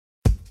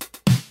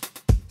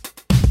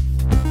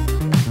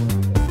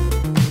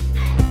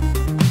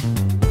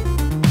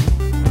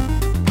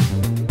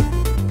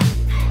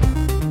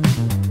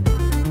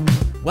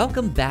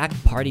Welcome back,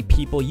 party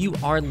people. You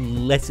are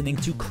listening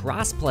to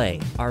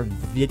Crossplay, our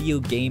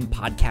video game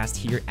podcast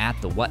here at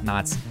the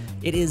Whatnots.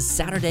 It is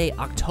Saturday,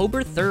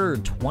 October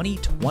 3rd,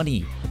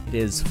 2020. It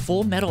is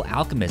Full Metal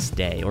Alchemist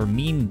Day, or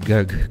Mean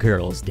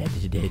Girls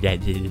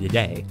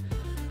Day.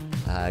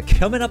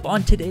 Coming up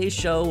on today's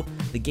show,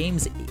 the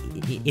games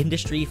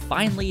industry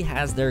finally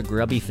has their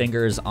grubby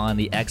fingers on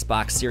the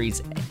Xbox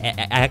Series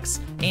X,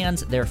 and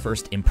their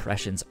first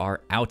impressions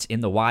are out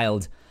in the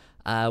wild.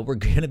 We're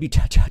going to be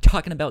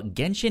talking about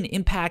Genshin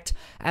Impact,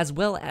 as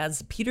well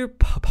as Peter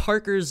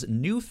Parker's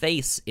new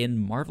face in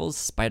Marvel's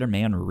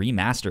Spider-Man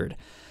Remastered.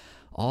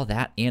 All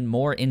that and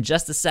more in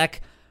just a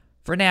sec.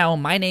 For now,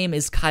 my name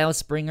is Kyle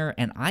Springer,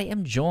 and I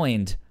am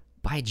joined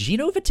by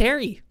Gino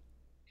Viteri.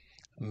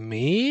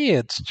 Me?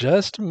 It's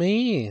just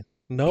me.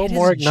 No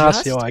more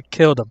Ignacio. I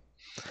killed him.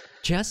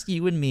 Just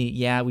you and me.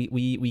 Yeah,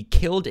 we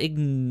killed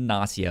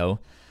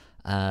Ignacio.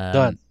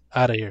 Done.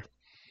 Out of here.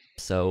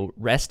 So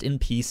rest in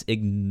peace,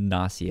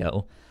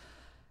 Ignacio.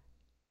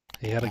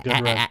 He had a good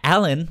run.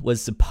 Alan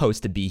was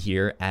supposed to be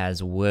here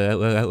as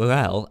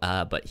well,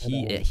 but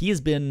he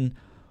has been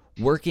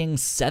working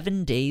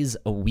 7 days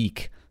a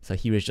week. So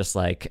he was just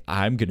like,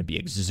 I'm gonna be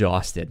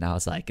exhausted, and I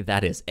was like,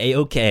 that is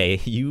a-okay.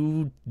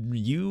 You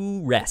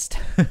rest.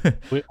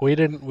 we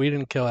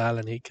didn't kill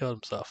Alan. He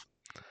killed himself.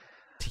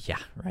 Yeah,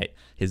 right.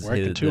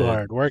 Working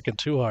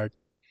too hard.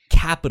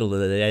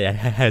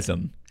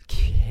 Capitalism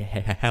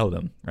held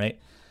him, right?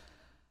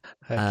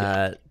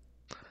 Yeah.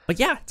 But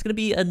yeah, it's gonna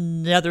be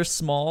another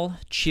small,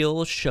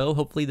 chill show.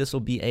 Hopefully, this will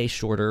be a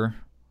shorter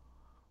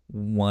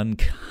one,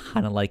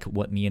 kind of like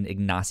what me and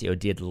Ignacio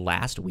did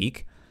last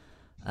week.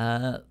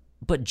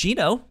 But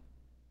Gino,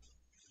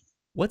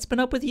 what's been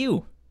up with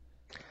you?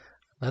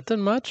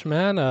 Nothing much,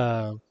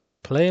 man.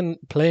 Playing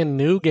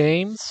new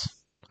games,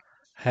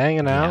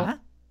 hanging out.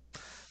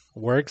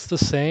 Works the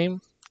same.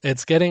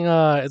 It's getting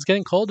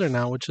colder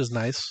now, which is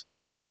nice.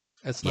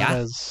 It's not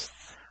as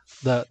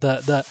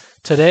the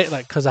today,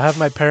 like, because I have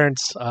my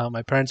parents are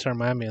in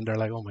Miami, and they're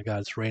like, oh my god,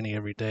 it's raining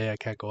every day. I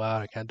can't go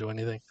out. I can't do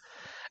anything.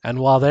 And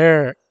while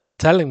they're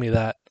telling me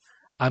that,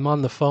 I'm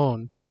on the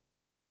phone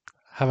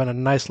having a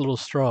nice little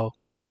stroll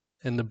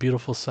in the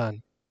beautiful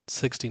sun,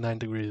 69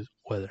 degrees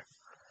weather.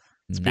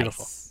 It's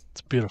beautiful.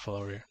 It's beautiful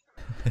over here.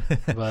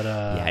 But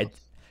yeah,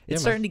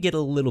 it's starting to get a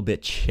little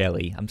bit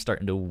chilly. I'm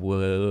starting to wear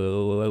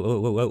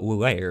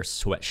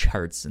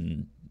sweatshirts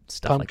and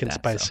stuff pumpkin like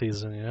that. Pumpkin spice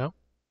season, you know?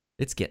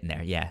 It's getting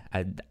there, yeah.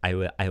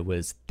 I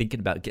was thinking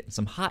about getting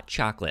some hot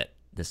chocolate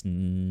this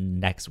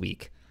next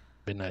week.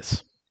 Be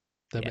nice.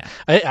 Yeah.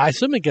 I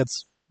assume it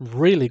gets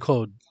really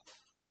cold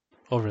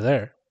over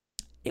there.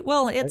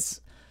 It's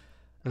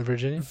in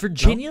Virginia.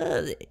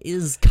 Virginia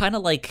is kind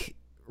of like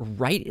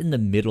right in the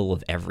middle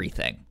of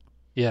everything.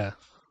 Yeah.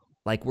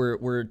 Like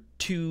we're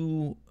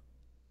too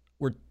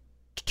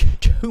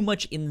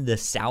much in the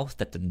south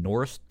that the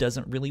north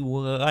doesn't really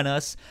want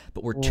us,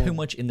 but we're too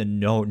much in the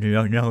north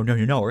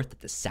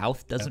that the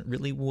south doesn't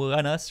really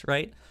want us,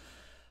 right?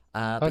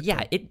 But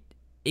yeah,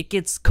 it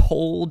gets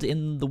cold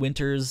in the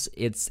winters.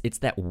 It's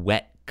that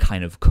wet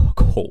kind of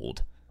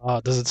cold.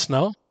 Does it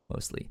snow?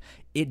 Mostly.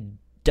 It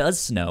does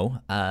snow.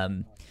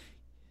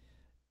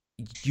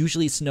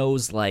 Usually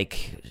snows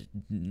like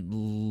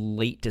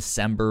late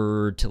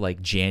December to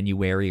like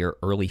January or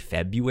early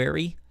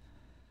February.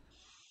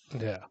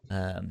 Yeah.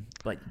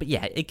 But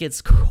yeah, it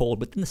gets cold,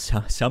 but then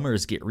the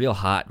summers get real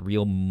hot,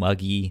 real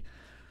muggy.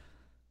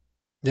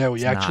 Yeah,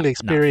 we actually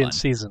experience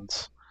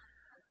seasons.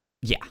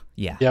 Yeah.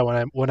 Yeah,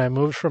 when I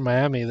moved from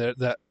Miami,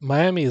 that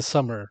Miami is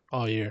summer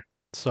all year.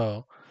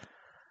 So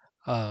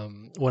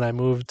when I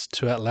moved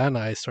to Atlanta,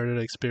 I started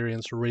to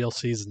experience real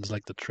seasons.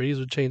 Like the trees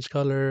would change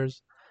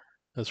colors.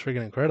 It was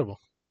freaking incredible.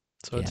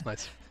 So it's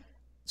nice.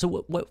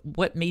 So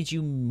what made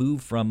you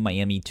move from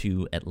Miami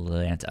to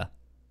Atlanta?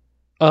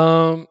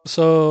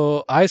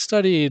 So I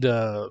studied.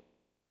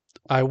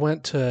 I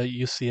went to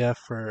UCF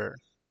for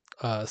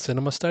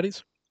cinema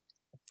studies.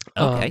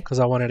 Okay. Because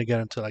I wanted to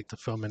get into like the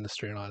film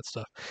industry and all that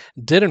stuff.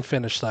 Didn't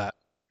finish that.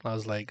 I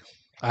was like,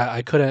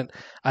 I couldn't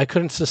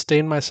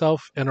sustain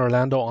myself in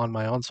Orlando on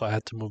my own, so I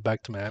had to move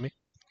back to Miami.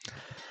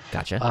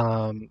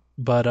 Gotcha.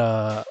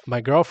 But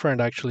my girlfriend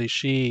actually,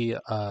 she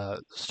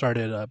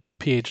started a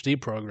PhD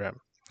program,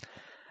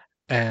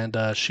 and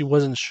she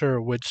wasn't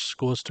sure which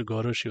schools to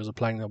go to. She was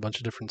applying to a bunch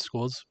of different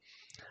schools,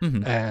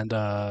 and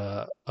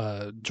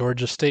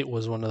Georgia State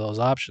was one of those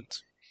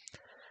options.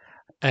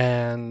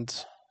 And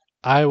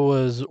I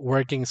was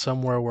working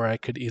somewhere where I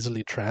could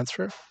easily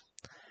transfer,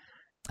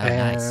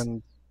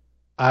 and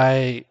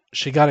nice.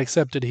 She got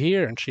accepted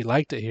here, and she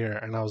liked it here,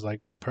 and I was like,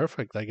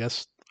 perfect. I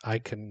guess I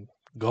can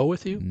go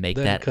with you. Make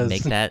that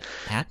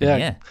happen.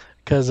 Yeah.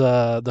 Because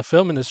the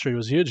film industry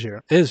is huge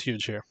here.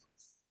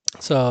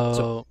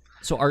 So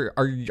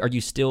are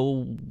you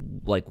still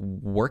like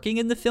working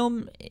in the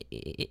film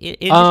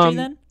industry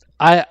then?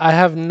 I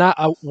have not.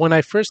 When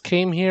I first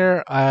came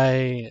here,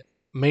 I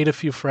made a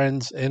few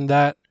friends in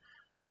that.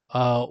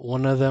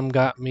 One of them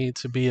got me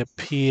to be a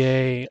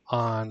PA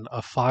on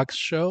a Fox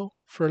show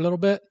for a little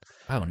bit.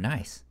 Oh,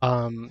 nice.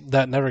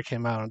 That never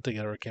came out. I don't think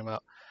it ever came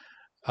out.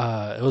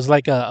 It was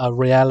like a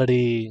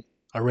reality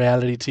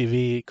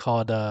TV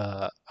called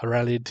a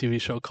reality TV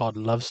show called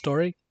Love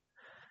Story.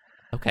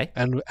 Okay.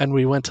 And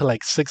we went to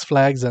like Six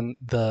Flags, and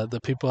the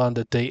people on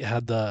the date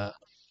had the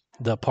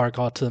park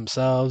all to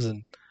themselves,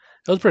 and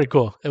it was pretty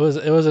cool. It was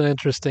an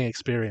interesting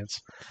experience.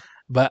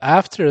 But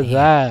after Man.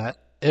 that,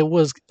 it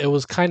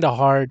was kind of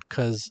hard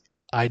because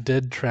I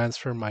did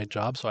transfer my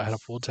job, so I had a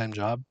full-time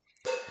job,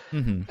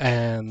 Hmm.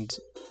 and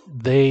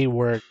they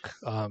work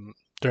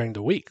during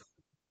the week.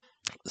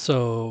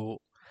 So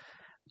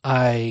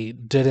I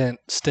didn't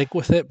stick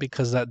with it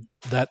because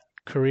that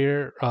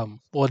career,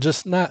 well,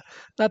 just not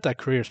that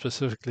career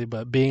specifically,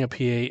 but being a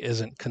PA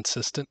isn't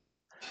consistent.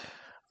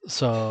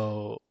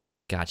 So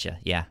Gotcha.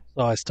 Yeah.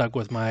 so I stuck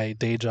with my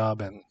day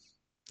job,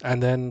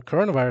 and then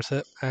coronavirus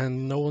hit,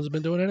 and no one's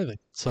been doing anything.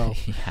 So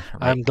Yeah. Right.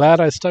 I'm glad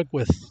I stuck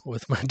with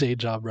my day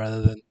job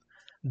rather than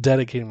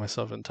dedicating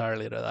myself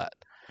entirely to that.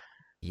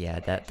 Yeah.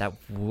 That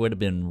would have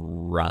been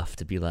rough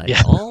to be like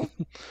Yeah. all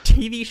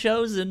TV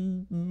shows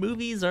and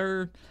movies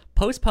are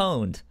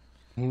postponed.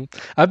 Mhm.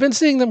 I've been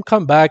seeing them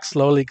come back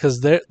slowly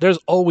because there's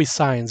always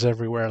signs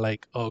everywhere,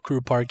 like, oh, crew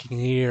parking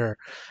here,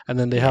 and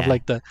then they have Yeah.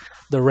 like the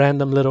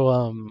random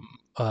little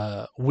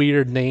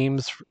weird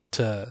names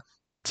to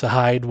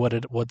hide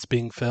what's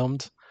being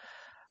filmed.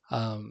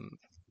 Um,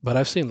 but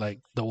I've seen like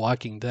The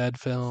Walking Dead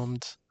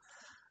filmed.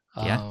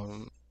 Yeah.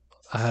 Um,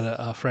 I had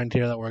a friend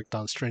here that worked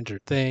on Stranger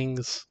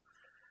Things,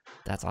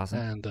 That's awesome.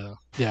 and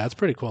yeah, it's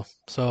pretty cool.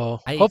 So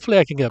I hopefully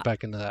I can get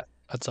back into that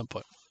at some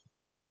point.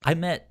 I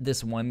met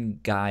this one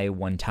guy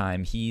one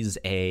time. He's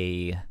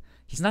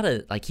not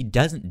a like he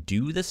doesn't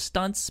do the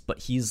stunts, but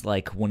he's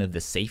like one of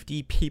the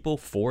safety people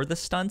for the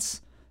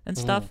stunts and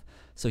Mm, stuff.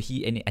 So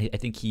I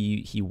think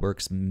he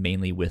works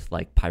mainly with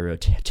like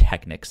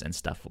pyrotechnics and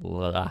stuff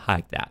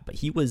like that. But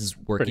he was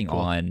pretty working cool.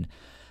 on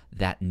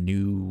that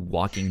new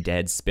Walking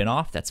Dead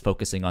spinoff that's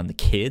focusing on the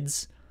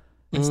kids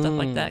and stuff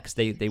like Mm. that because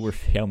they were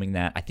filming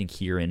that I think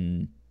here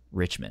in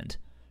Richmond,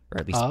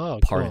 or at least Oh,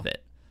 part of cool.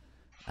 it.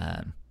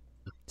 Um,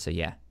 so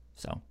yeah,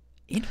 so I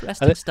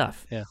interesting think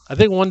stuff. Yeah, I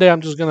think one day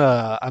I'm just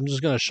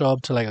gonna show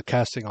up to like a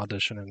casting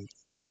audition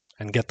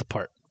and get the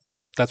part.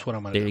 That's what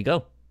I'm gonna There do. you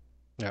go.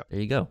 Yeah. There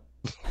you go.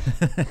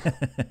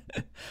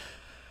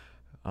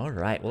 All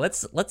right. Well,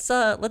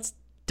 let's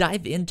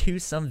dive into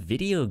some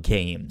video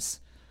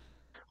games.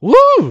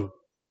 Woo!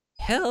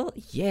 Hell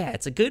yeah!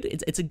 It's a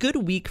good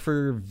week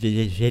for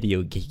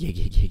video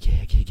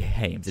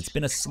games. It's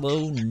been a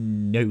slow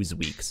nose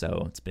week,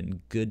 so it's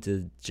been good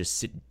to just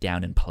sit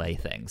down and play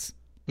things.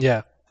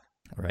 Yeah.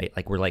 All right,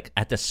 like we're like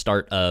at the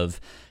start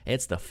of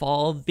it's the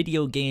fall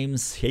video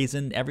games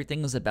season.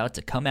 Everything's about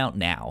to come out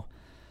now.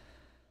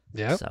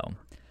 Yeah. So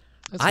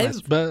That's nice.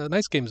 I've But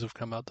nice games have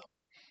come out though.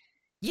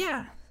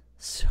 yeah,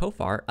 so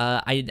far.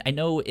 I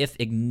know if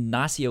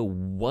Ignacio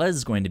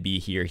was going to be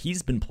here,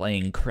 he's been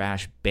playing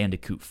Crash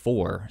Bandicoot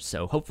 4.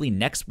 So hopefully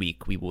next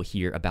week we will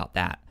hear about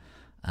that.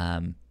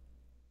 Um,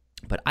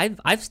 but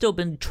I've still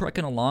been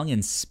trucking along in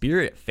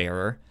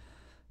Spiritfarer.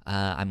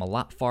 I'm a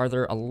lot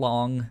farther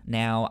along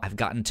now. I've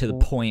gotten to the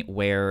point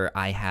where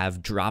I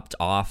have dropped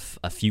off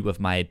a few of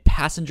my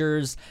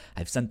passengers.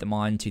 I've sent them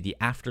on to the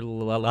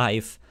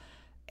afterlife,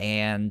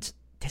 and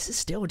this is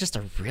still just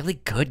a really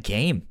good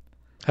game.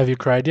 Have you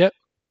cried yet?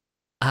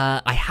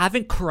 I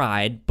haven't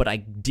cried, but I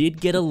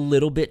did get a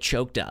little bit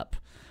choked up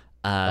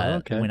Oh,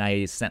 okay. when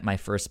I sent my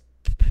first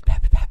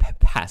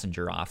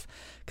passenger off,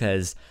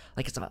 because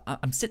like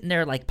I'm sitting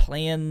there like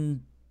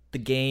playing the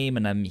game,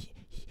 and I'm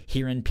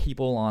hearing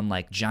people on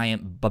like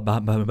giant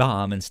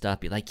bomb and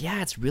stuff be like,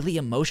 yeah, it's really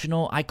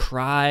emotional. I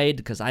cried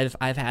because I've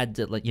had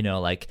to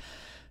like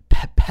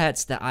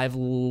pets that I've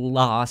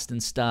lost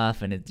and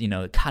stuff, and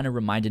it kind of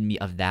reminded me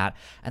of that.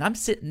 And I'm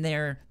sitting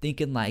there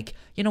thinking like,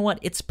 you know what,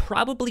 it's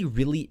probably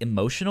really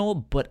emotional,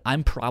 but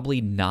I'm probably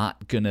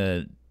not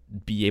gonna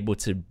be able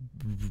to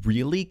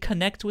really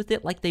connect with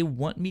it like they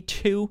want me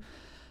to.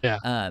 Yeah.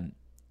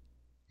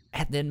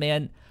 And then,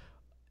 man,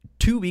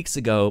 2 weeks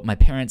ago my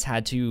parents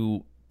had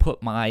to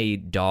put my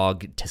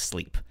dog to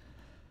sleep,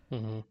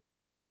 Hmm.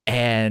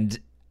 and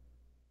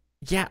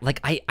yeah, like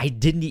I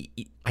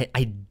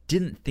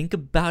didn't think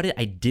about it.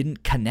 I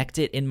didn't connect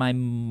it in my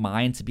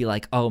mind to be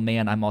like, oh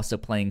man, I'm also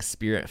playing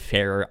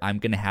Spiritfarer. I'm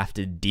gonna have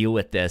to deal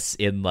with this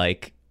in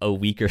like a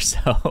week or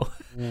so.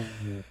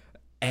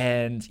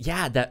 And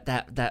yeah,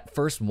 that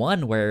first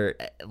one where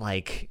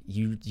like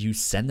you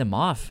send them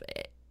off,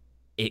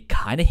 it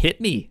kind of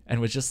hit me and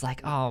was just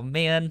like, oh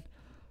man,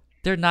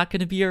 they're not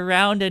gonna be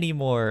around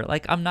anymore.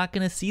 Like I'm not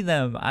gonna see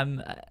them.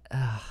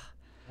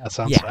 That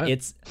sounds Yeah, sad.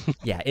 it's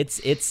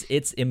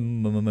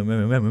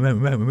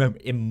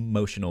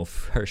emotional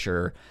for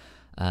sure.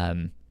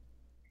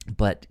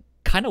 But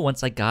kind of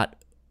once I got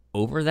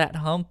over that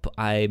hump,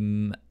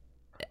 I'm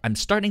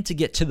starting to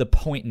get to the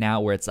point now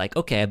where it's like,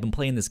 okay, I've been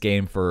playing this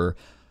game for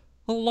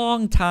a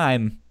long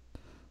time.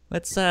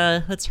 Let's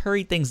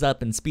hurry things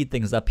up and speed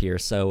things up here.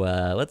 So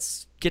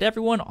let's get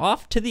everyone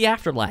off to the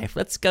afterlife.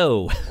 Let's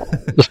go.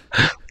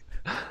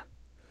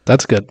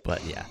 That's good.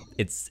 But yeah,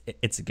 it's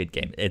a good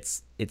game.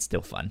 It's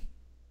still fun.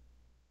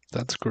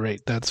 That's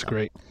great. That's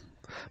great.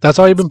 That's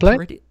all you've been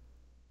playing?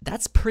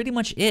 That's pretty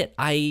much it.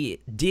 I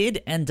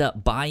did end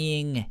up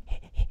buying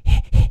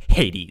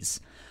Hades.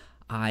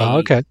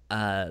 Okay.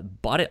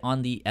 Bought it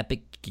on the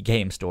Epic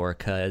Game Store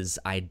because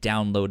I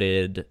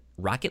downloaded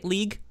Rocket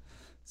League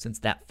since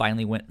that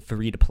finally went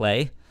free to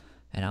play.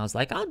 And I was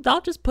like,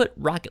 I'll just put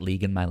Rocket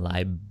League in my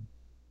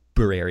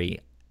library.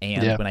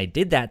 And when I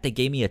did that, they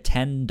gave me a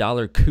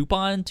 $10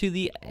 coupon to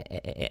the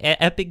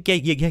Epic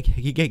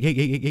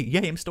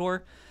Game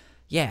Store.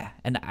 Yeah,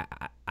 and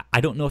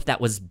I don't know if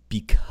that was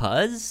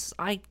because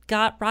I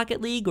got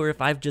Rocket League or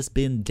if I've just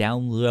been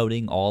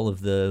downloading all of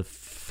the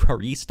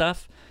free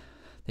stuff.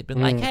 They've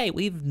been like, hey,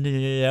 we've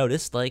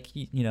noticed, like,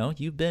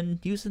 you've been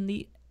using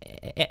the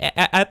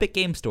Epic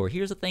Game Store.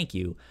 Here's a thank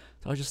you.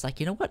 So I was just like,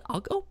 you know what? I'll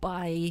go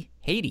buy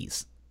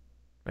Hades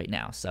right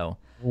now. So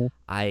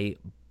I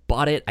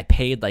bought it. I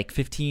paid like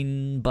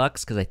 $15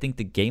 because I think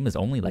the game is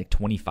only like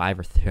 25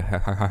 or 30.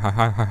 Yeah,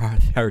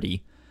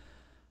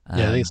 I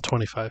think it's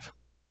 25.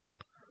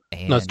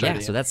 And no,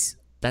 so that's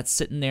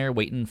sitting there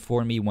waiting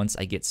for me once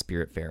I get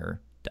Spiritfarer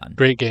done.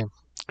 Great game.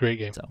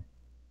 So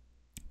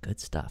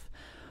good stuff.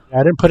 Yeah,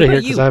 I didn't put it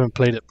here because I haven't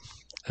played it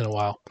in a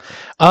while.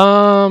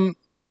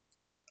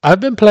 I've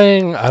been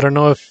playing. I don't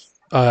know if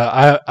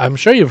I'm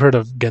sure you've heard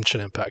of Genshin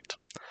Impact.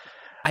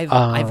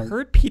 I've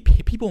heard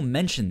people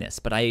mention this,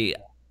 but I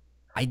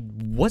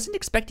wasn't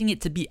expecting it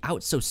to be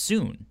out so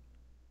soon.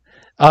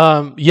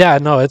 Yeah,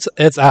 no,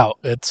 it's out.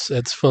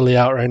 It's fully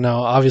out right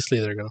now. Obviously,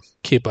 they're gonna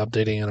keep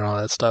updating it and all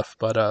that stuff.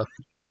 But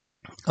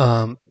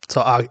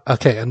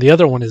okay, and the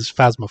other one is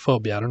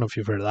Phasmophobia. I don't know if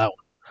you've heard of that one.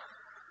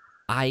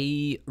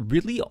 I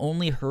really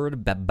only heard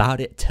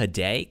about it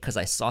today because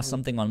I saw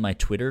something on my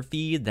Twitter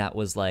feed that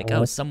was like,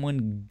 oh,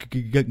 someone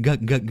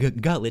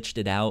glitched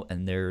it out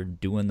and they're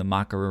doing the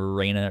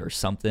Macarena or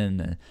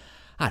something.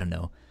 I don't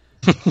know.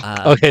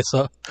 Okay,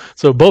 so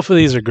both of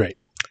these are great.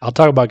 I'll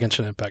talk about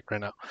Genshin Impact right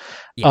now.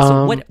 Yeah.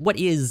 So what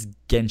is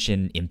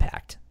Genshin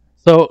Impact?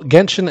 So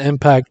Genshin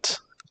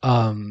Impact,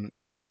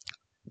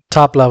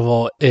 top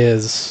level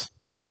it's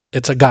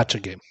a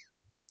gacha game.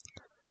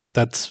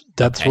 That's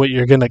okay. what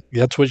you're gonna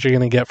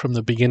get from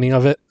the beginning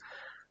of it.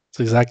 It's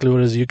exactly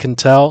what it is. You can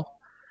tell,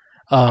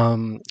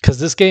 because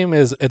this game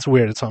it's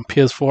weird. It's on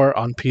PS4,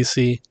 on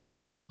PC,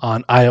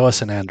 on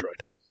iOS and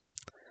Android.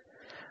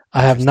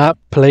 I have not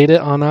played it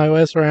on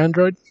iOS or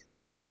Android,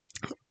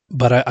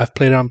 but I've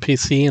played it on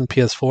PC and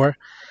PS4,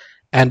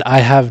 and I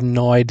have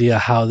no idea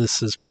how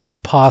this is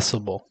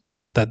possible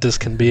that this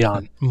can be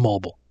on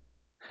mobile.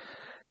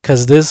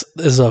 Because this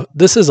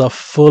is a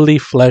fully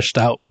fleshed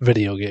out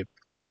video game.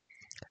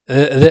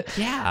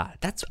 Yeah,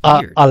 that's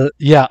weird.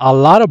 A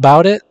lot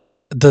about it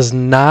does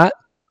not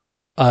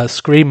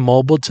scream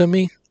mobile to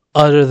me,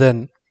 other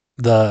than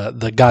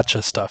the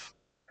gacha stuff,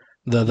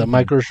 the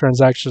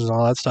microtransactions and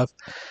all that stuff.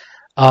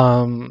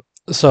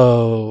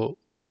 So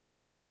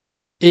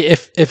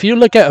if you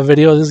look at a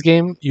video of this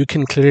game, you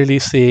can clearly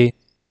see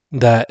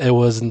that it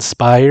was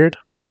inspired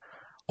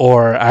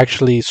or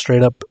actually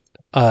straight up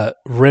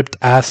ripped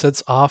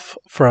assets off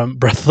from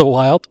Breath of the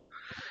Wild.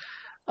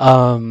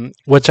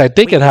 Which I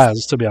think it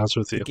has, to be honest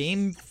with you. The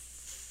game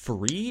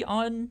free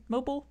on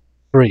mobile?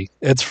 Free.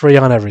 It's free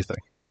on everything.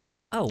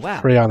 Oh, wow.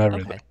 Free on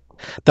everything. Okay.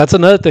 That's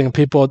another thing.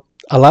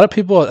 A lot of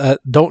people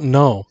don't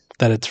know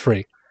that it's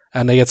free,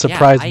 and they get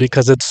surprised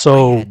because it's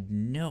so. I had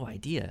no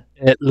idea.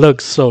 It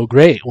looks so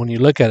great when you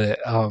look at it,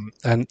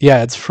 and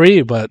yeah, it's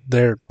free, but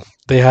they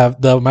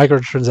have the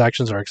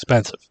microtransactions are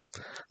expensive,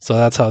 so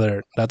that's how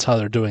they're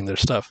doing their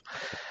stuff.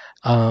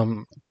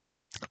 The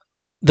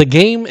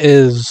game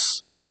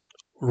is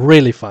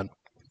really fun.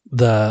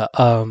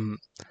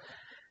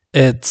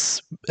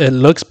 It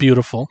looks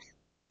beautiful.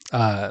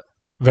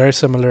 Very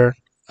similar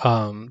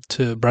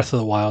to Breath of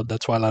the Wild.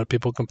 That's why a lot of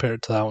people compare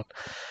it to that one.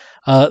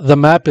 The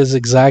map is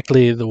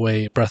exactly the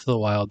way Breath of the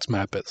Wild's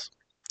map is.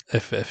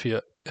 If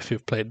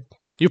you've played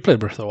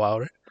Breath of the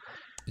Wild, right?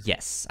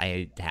 Yes,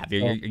 I have.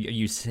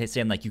 You're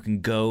saying like you can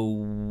go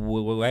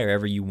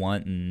wherever you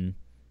want and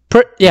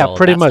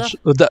pretty much.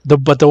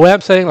 But the way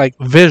I'm saying, like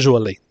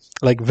visually,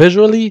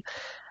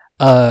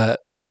 the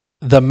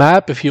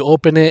map, if you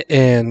open it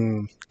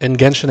in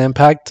Genshin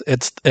Impact,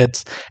 it's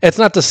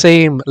not the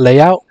same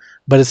layout,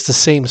 but it's the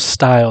same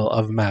style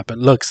of map. It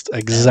looks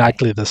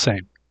exactly the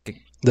same.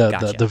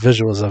 The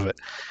visuals of it.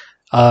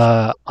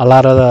 A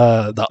lot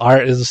of the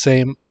art is the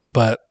same,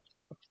 but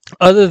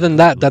other than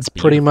that, that's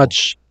pretty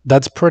much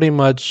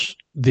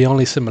the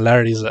only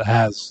similarities it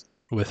has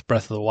with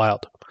Breath of the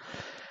Wild.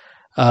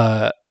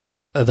 The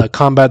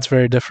combat's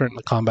very different.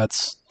 The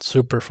combat's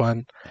super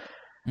fun.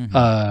 Mm-hmm.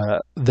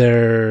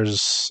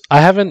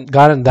 I haven't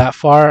gotten that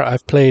far.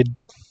 I've played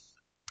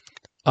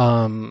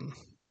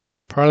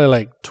probably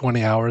like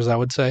 20 hours, I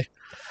would say.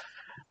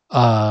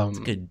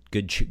 Good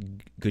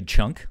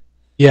chunk.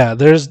 Yeah,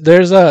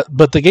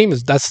 but the game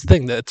that's the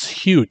thing, that's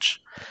huge.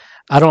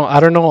 I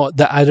don't know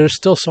that there's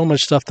still so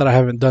much stuff that I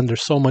haven't done.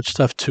 There's so much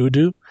stuff to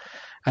do,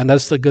 and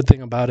that's the good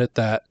thing about it,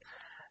 that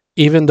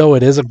even though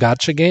it is a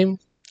gacha game,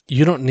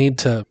 you don't need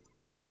to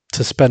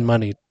spend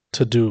money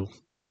to do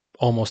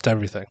almost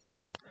everything.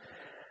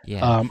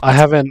 Yeah, I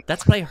haven't.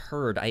 That's what I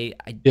heard. I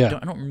Yeah.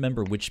 don't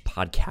remember which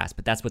podcast,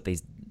 but that's what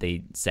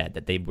they said,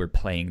 that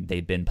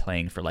they've been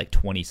playing for like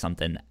 20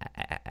 something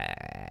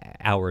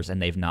hours, and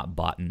they've not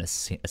bought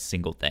a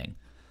single thing.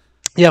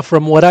 Yeah,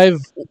 from what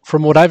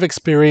I've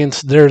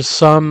experienced,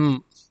 there's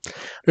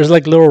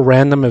like little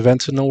random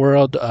events in the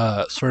world,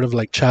 sort of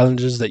like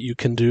challenges that you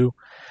can do,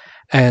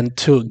 and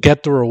to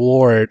get the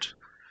reward,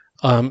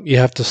 you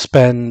have to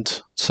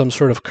spend some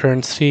sort of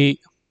currency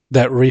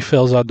that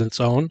refills on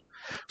its own.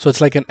 So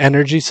it's like an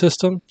energy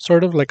system,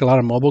 sort of like a lot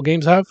of mobile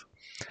games have.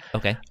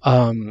 Okay.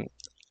 And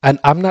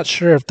I'm not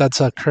sure if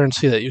that's a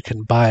currency that you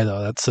can buy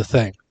though. That's the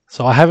thing.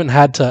 So I haven't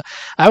had to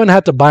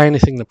buy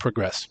anything to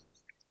progress.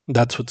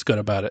 That's what's good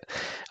about it.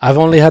 I've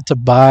only had to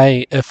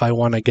buy if I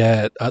want to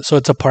get. So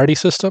it's a party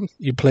system.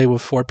 You play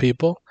with 4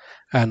 people,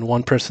 and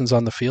one person's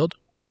on the field,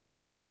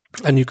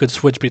 and you could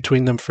switch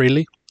between them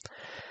freely.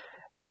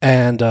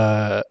 And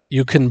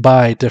you can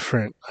buy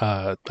different,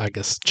 I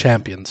guess,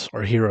 champions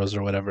or heroes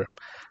or whatever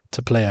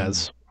to play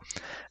as.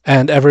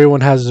 And everyone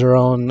has their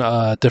own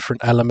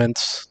different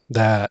elements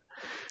that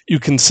you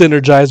can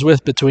synergize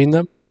with between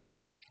them.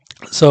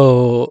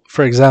 So,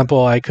 for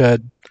example, I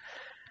could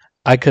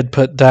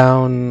put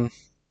down.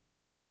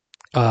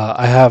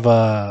 I have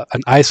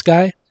an ice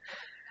guy,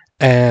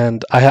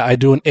 and I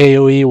do an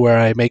AOE where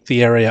I make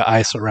the area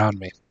ice around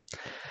me,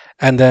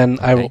 and then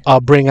Okay. I'll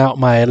bring out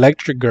my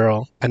electric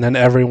girl, and then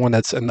everyone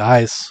that's in the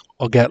ice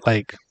will get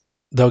like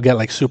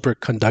super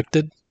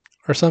conducted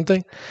or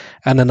something,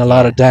 and then a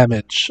lot of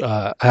damage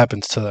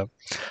happens to them.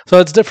 So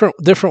it's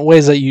different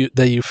ways that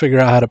you figure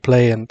out how to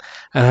play and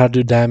how to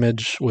do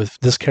damage with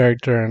this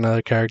character and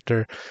another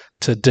character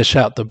to dish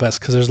out the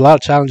best. Because there's a lot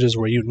of challenges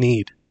where you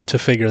need to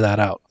figure that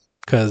out.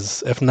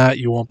 Because if not,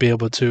 you won't be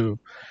able to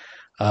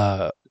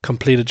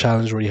complete a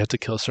challenge where you have to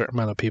kill a certain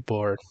amount of people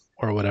or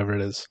whatever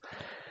it is.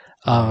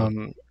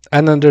 And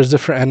then there's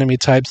different enemy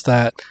types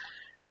that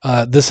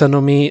this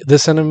enemy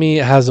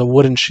has a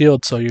wooden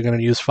shield, so you're going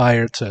to use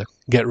fire to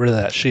get rid of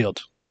that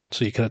shield,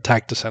 so you can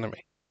attack this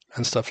enemy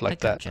and stuff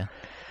like that.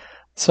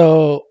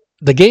 So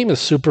the game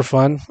is super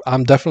fun.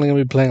 I'm definitely going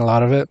to be playing a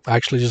lot of it. I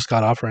actually just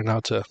got off right now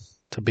to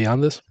be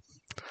on this.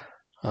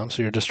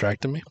 So you're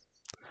distracting me.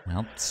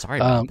 Well, sorry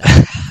about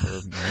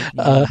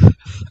that.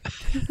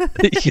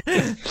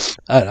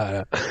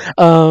 I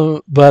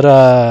know. But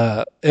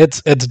I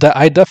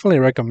definitely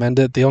recommend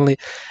it. The only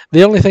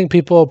thing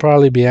people will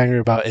probably be angry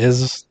about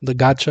is the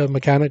gacha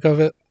mechanic of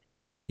it.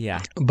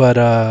 Yeah.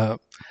 But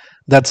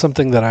that's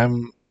something that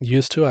I'm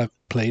used to. I've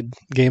played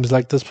games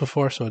like this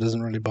before, so it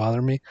doesn't really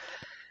bother me.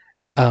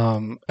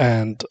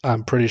 And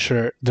I'm pretty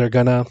sure they're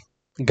gonna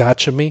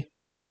gacha me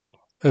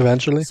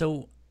eventually.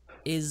 So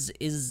is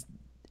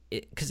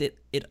because it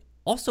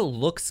also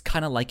looks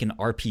kind of like an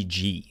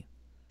RPG.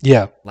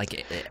 Yeah.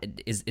 Like,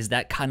 is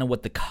that kind of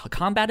what the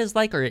combat is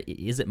like, or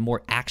is it more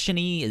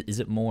actiony?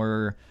 Is it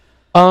more?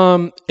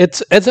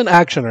 It's an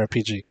action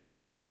RPG.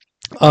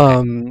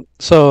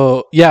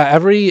 So yeah,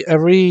 every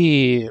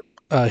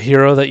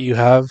hero that you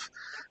have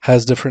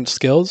has different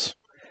skills.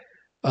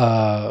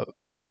 Even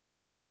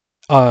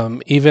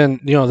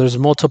there's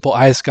multiple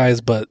ice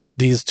guys, but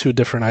these 2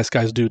 different ice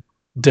guys do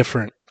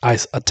different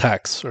ice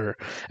attacks, or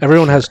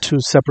everyone has 2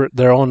 separate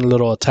their own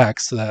little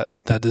attacks that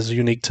is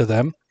unique to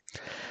them.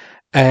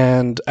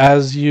 And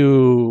as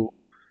you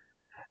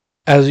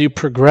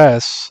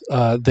progress,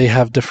 they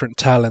have different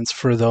talents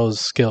for those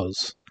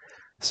skills.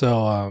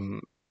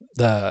 So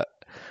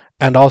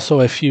and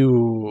also if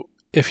you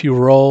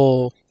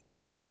roll,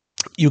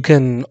 you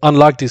can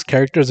unlock these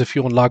characters. If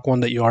you unlock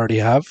one that you already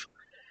have,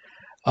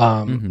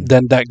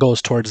 then that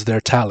goes towards their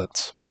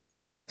talents.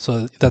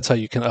 So that's how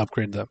you can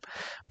upgrade them.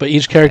 But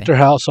each character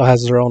also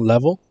has their own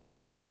level.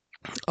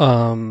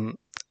 And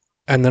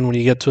then when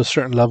you get to a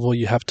certain level,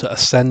 you have to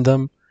ascend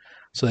them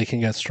so they can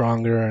get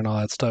stronger and all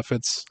that stuff.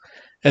 It's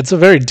a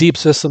very deep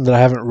system that I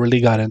haven't really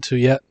got into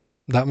yet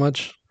that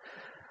much.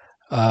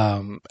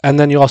 And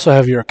then you also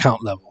have your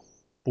account level,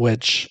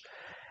 which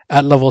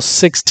at level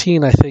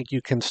 16, I think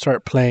you can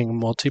start playing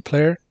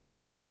multiplayer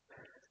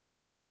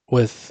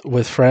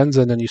with friends,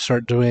 and then you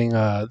start doing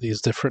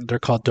these different. They're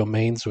called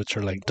domains, which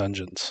are like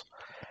dungeons.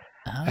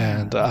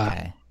 And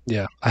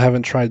yeah, I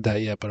haven't tried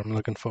that yet, but I'm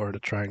looking forward to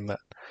trying that.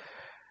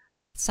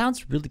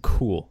 Sounds really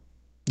cool.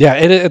 Yeah,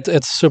 it's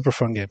a super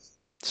fun game.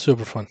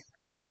 Super fun.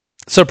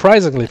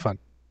 Surprisingly fun.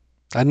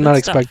 I did not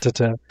expect it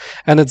to,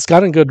 and it's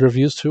gotten good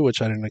reviews too,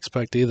 which I didn't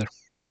expect either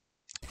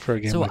for a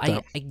game like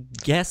that. I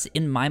guess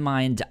in my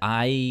mind,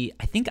 I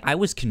think I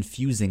was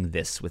confusing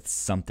this with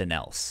something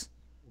else.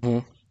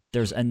 Mm-hmm.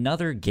 There's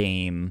another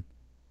game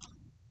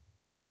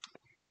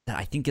that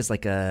I think is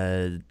like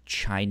a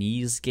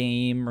Chinese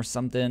game or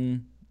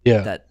something.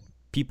 Yeah. That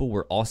people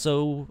were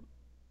also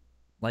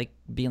like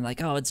being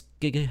like, oh, it's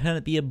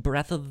gonna be a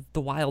Breath of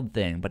the Wild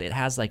thing, but it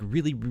has like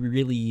really,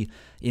 really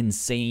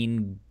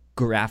insane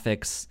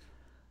graphics.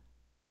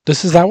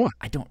 This is that one.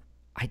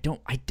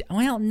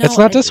 Well, no. It's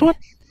not this one?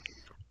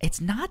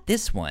 It's not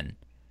this one.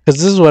 Because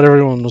this is what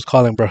everyone was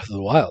calling Breath of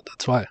the Wild.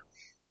 That's why.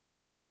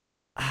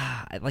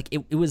 Like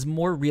it was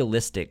more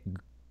realistic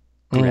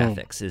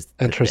graphics is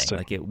the interesting. thing.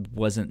 Like, it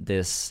wasn't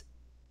this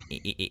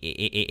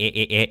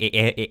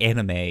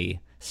anime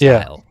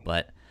style,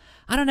 but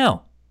I don't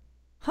know.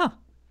 Huh.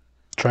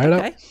 Try it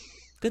out.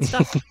 Good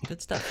stuff.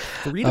 Good stuff.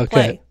 Free to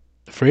play.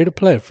 Free to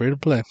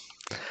play.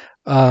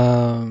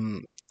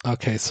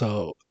 Okay,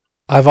 so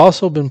I've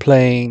also been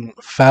playing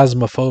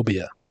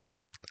Phasmophobia.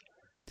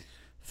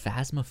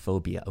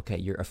 Phasmophobia. Okay,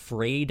 you're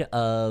afraid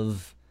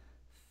of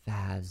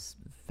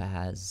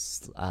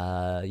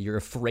you're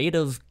afraid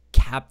of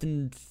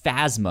Captain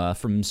Phasma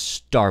from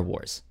Star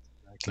Wars.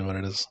 Exactly what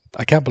it is.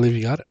 I can't believe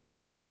you got it.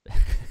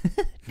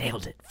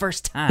 Nailed it.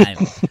 First time.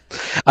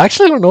 I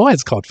actually don't know why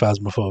it's called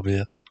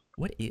Phasmophobia.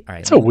 All right,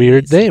 it's a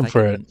weird name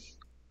for it.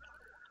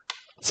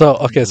 So,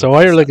 okay, so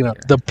while you're looking up,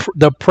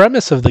 the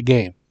premise of the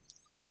game,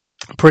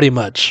 pretty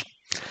much,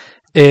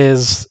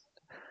 is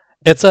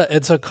it's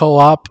a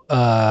co-op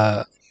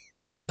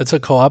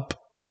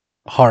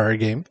horror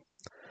game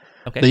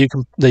that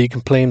you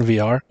can play in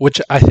VR,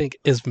 which I think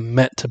is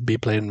meant to be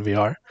played in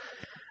VR.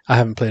 I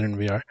haven't played in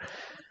VR.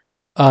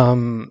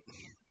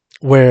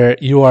 Where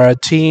you are a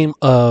team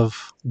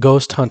of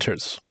ghost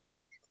hunters,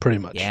 pretty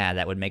much. Yeah,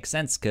 that would make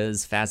sense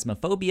because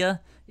Phasmophobia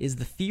is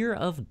the fear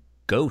of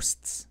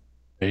ghosts.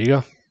 There you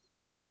go.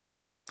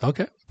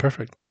 Okay,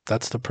 perfect.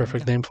 That's the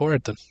perfect name for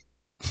it then.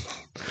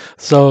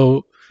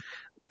 So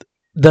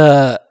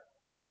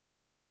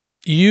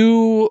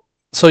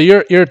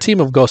you're a team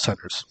of ghost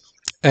hunters,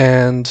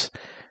 and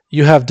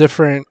you have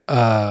different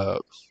I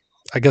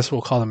guess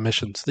we'll call them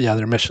missions. Yeah,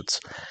 they're missions.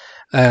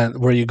 And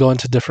where you go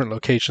into different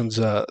locations.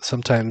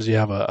 Sometimes you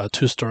have a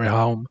 2-story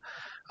home,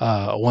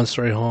 a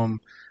 1-story home.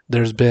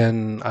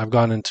 I've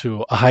gone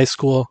into a high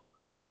school,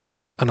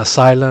 an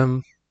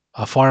asylum,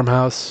 a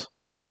farmhouse,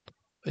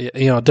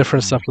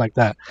 different stuff like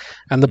that.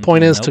 And the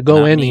point is to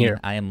go in here.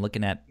 I am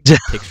looking at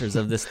pictures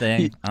of this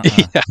thing.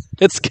 Yeah,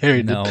 it's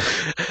scary. No.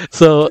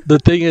 So the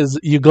thing is,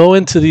 you go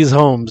into these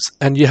homes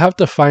and you have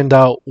to find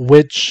out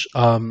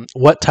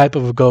what type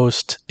of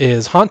ghost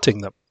is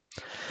haunting them.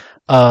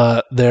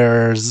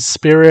 There's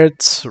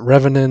spirits,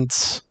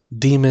 revenants,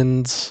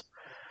 demons,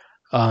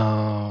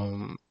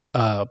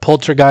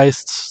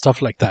 poltergeists,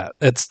 stuff like that.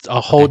 It's a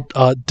whole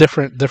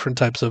different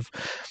types of,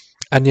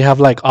 and you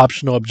have like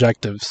optional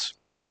objectives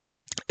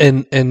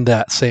in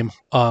that same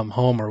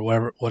home or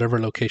whatever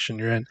location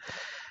you're in,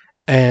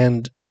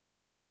 and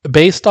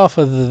based off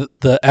of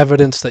the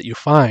evidence that you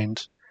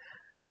find,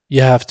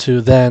 you have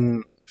to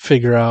then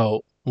figure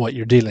out what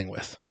you're dealing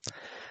with.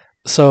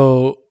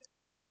 So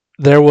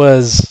there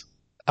was.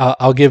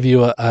 I'll give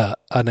you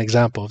an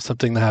example of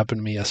something that happened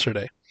to me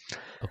yesterday.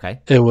 Okay.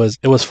 It was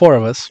 4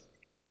 of us,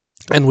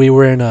 and we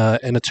were in a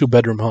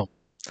 2-bedroom home.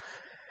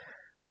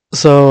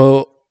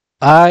 So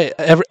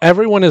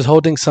everyone is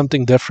holding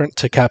something different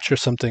to capture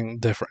something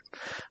different.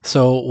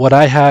 So what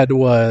I had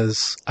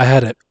was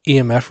an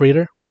EMF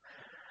reader,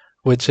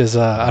 which is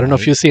I don't know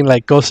if you've seen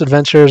like Ghost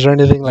Adventures or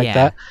anything like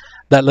that.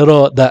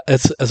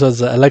 It's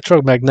an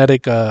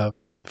electromagnetic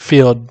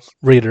field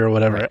reader or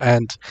whatever,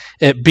 and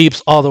it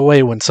beeps all the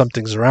way when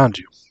something's around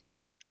you.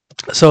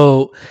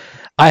 So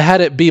I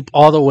had it beep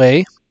all the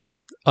way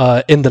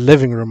in the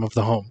living room of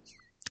the home.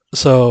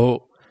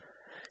 So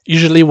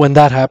usually when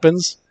that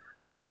happens,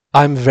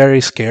 I'm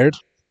very scared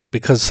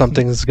because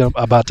something's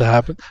about to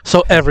happen.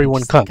 So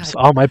everyone comes.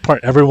 On my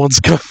part, everyone's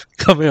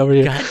coming over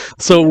here. God,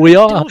 so we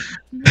all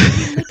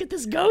look at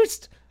this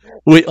ghost.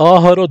 We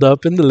all huddled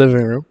up in the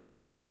living room,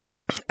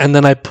 and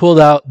then I pulled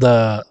out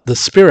the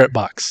spirit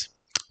box,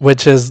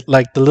 which is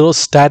like the little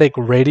static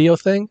radio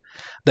thing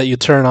that you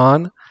turn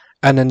on,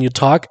 and then you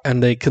talk,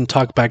 and they can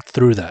talk back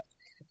through that.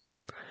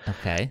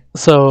 Okay.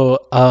 So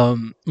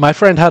my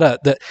friend had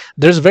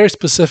there's very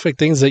specific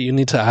things that you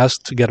need to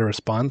ask to get a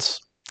response.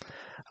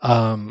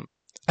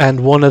 And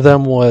one of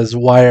them was,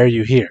 "Why are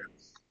you here?"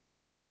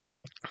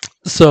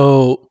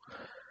 So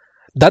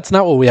that's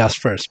not what we asked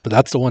first, but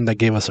that's the one that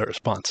gave us a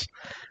response.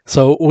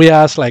 So we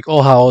asked like,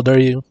 "Oh, how old are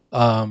you?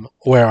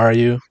 Where are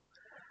you?"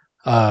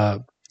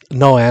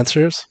 No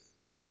answers.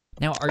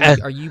 Now,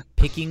 are you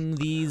picking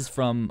these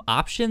from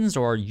options,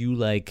 or are you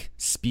like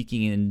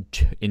speaking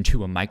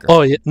into a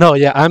microphone? Oh,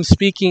 yeah, I'm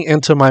speaking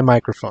into my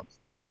microphone.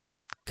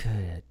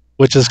 Good.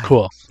 Which is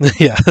cool.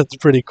 Yeah, it's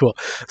pretty cool.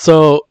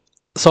 So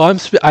I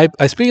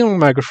speak in my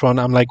microphone.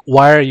 I'm like,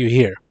 "Why are you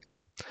here?"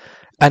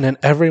 And then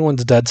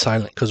everyone's dead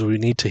silent because we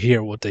need to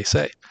hear what they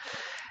say.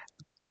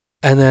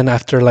 And then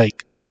after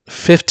like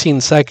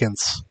 15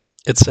 seconds,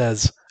 it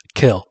says,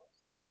 "Kill."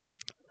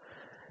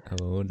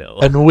 Oh no.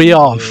 And we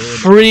all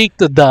freaked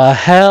the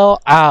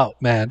hell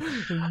out, man.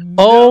 No.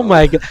 Oh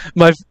my god.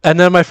 And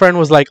then my friend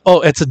was like,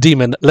 "Oh, it's a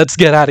demon. Let's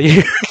get out of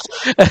here."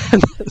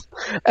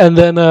 and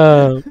then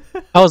I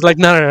was like,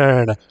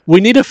 No.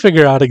 We need to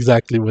figure out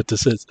exactly what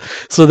this is.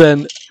 So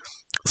then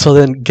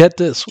get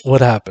this,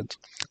 what happened.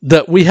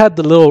 We had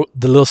the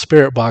little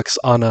spirit box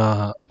on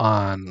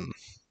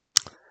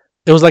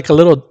it was like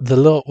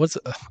what's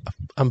it?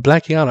 I'm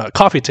blanking out on a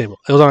coffee table.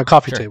 It was on a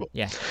coffee table.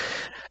 Yeah.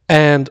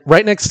 And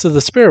right next to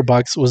the spirit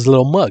box was a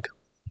little mug.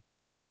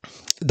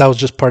 That was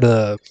just part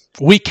of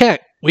we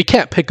can't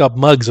pick up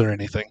mugs or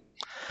anything.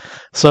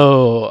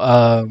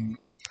 So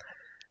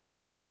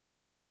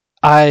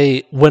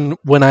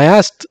when I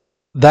asked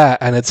that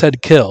and it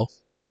said kill,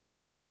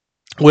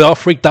 we all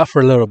freaked out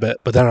for a little bit.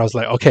 But then I was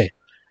like, okay.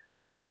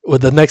 Well,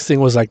 the next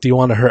thing was like, do you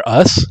want to hurt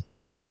us?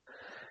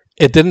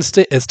 It didn't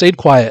stay. It stayed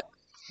quiet.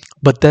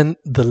 But then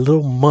the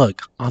little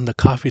mug on the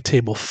coffee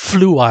table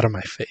flew out of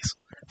my face.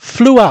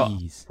 Flew out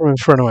from in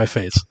front of my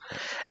face.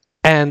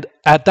 And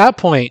at that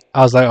point,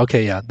 I was like,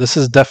 okay, yeah, this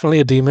is definitely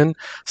a demon.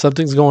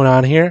 Something's going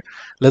on here.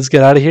 Let's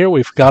get out of here.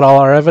 We've got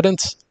all our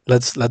evidence.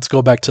 Let's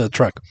go back to the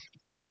truck.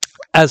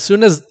 As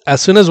soon as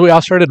we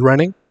all started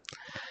running,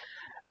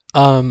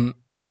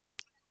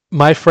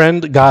 my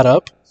friend got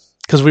up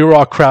because we were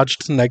all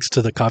crouched next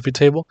to the coffee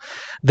table.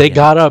 They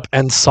got up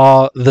and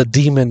saw the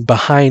demon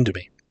behind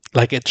me.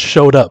 Like it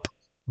showed up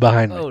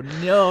behind me. Oh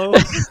no!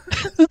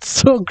 It's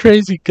so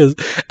crazy because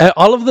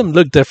all of them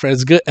look different.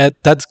 It's good.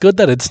 That's good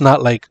that it's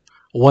not like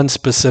one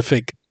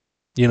specific,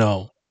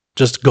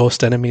 just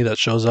ghost enemy that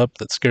shows up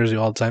that scares you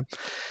all the time.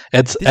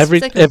 This is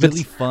like a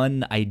really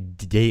fun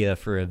idea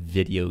for a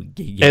video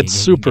game. It's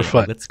super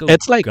fun. Let's go.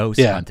 It's like ghost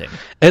hunting.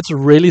 It's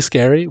really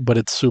scary, but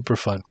it's super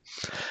fun.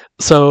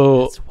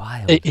 So that's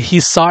wild. He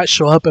saw it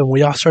show up, and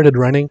we all started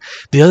running.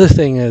 The other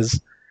thing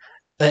is,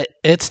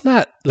 it's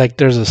not like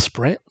there's a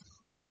sprint.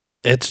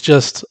 It's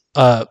just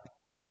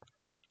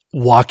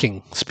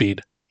walking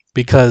speed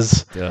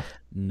because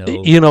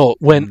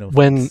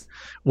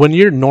when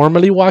you're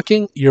normally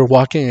walking, you're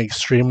walking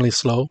extremely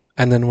slow,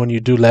 and then when you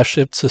do left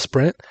shift to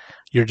sprint,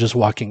 you're just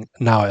walking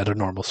now at a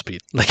normal speed.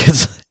 Like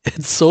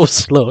it's so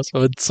slow,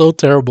 so it's so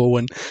terrible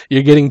when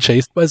you're getting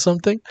chased by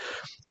something,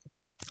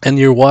 and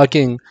you're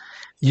walking.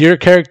 Your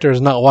character is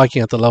not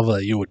walking at the level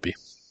that you would be.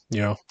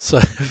 So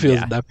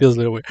that feels a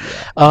little weird.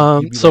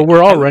 So like,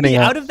 we're all running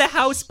out of the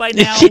house by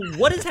now.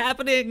 What is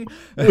happening?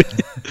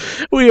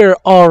 we are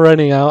all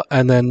running out,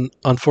 and then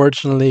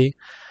unfortunately,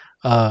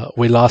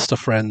 we lost a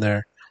friend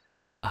there,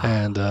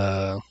 and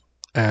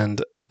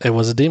it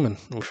was a demon.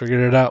 We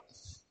figured it out.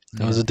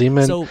 It was a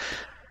demon. So,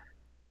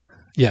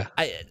 yeah,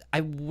 I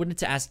wanted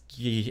to ask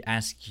you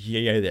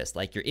this: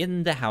 like, you're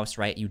in the house,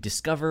 right? You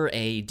discover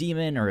a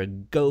demon or a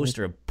ghost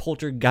or a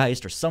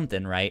poltergeist or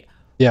something, right?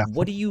 Yeah.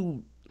 What do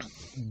you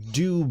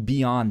do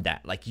beyond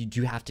that? Like, do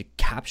you have to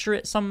capture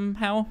it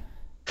somehow?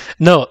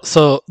 No.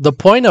 So the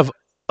point of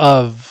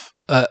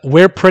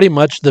we're pretty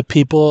much the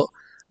people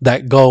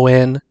that go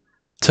in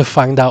to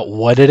find out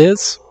what it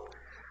is.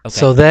 Okay.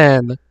 So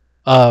then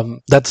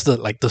that's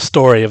the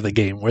story of the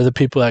game. We're the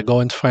people that go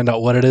in to find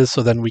out what it is,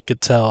 so then we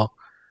could tell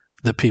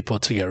the people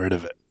to get rid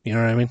of it. You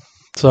know what I mean?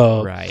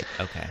 So right.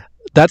 Okay.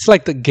 That's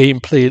like the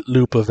gameplay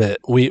loop of it.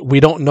 We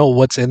don't know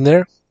what's in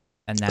there.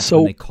 And that's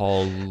what they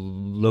call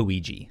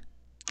Luigi.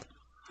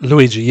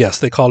 Luigi, yes,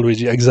 they call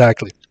Luigi,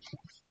 exactly.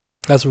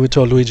 That's what we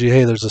told Luigi,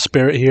 hey, there's a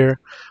spirit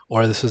here,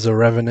 or this is a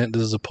revenant,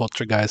 this is a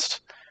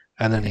poltergeist,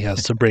 and then he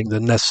has to bring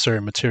the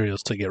necessary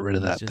materials to get rid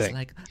of that thing.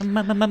 Like,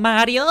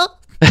 Mario?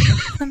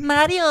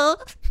 Mario?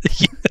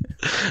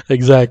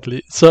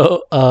 Exactly.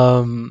 So,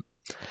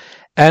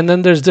 and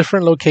then there's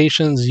different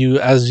locations.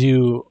 As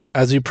you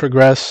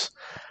progress,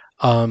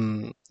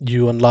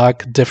 you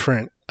unlock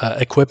different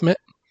equipment.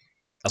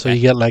 Okay. So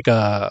you get like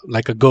a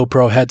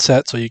GoPro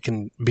headset, so you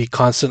can be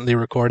constantly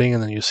recording,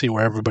 and then you see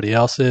where everybody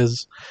else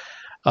is.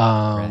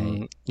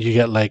 Right. You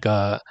get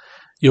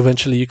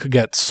you could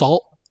get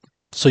salt,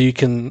 so you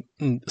can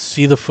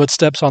see the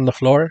footsteps on the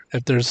floor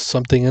if there's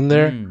something in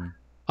there.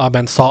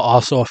 And salt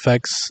also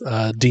affects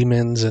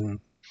demons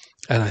and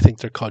I think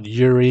they're called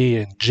Yuri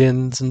and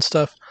Jinns and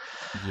stuff.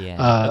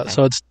 Yeah. Okay.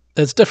 So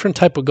it's different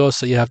type of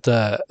ghosts that you have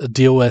to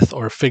deal with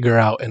or figure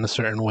out in a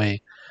certain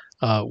way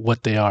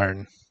what they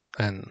are,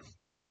 and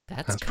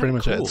that's pretty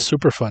much it. It's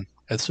super fun.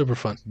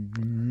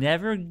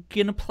 Never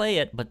gonna play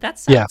it, but that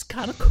sounds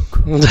kind of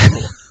cool.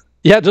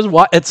 Yeah, just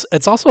watch.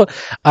 It's also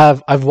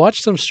I've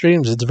watched some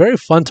streams. It's very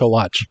fun to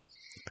watch.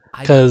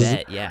 I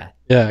bet, yeah.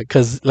 Yeah,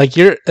 because like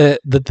you're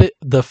the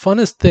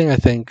funnest thing I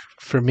think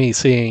for me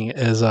seeing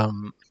is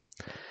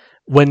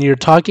when you're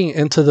talking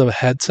into the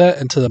headset,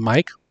 into the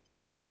mic,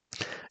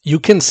 you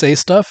can say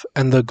stuff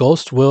and the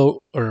ghost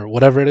will, or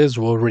whatever it is,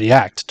 will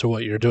react to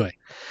what you're doing.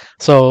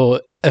 So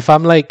if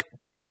I'm like,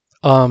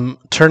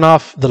 turn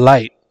off the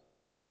light,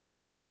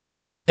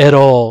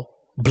 it'll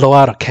blow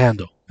out a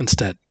candle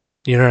instead.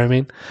 You know what I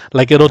mean?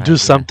 Like it'll do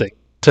something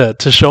to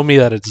show me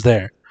that it's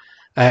there.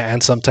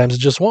 And sometimes it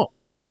just won't.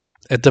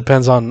 It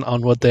depends on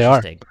what they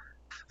are.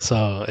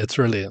 So it's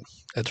really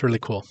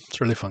cool. It's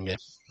a really fun game.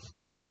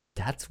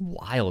 That's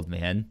wild,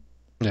 man.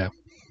 Yeah.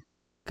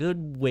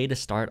 Good way to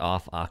start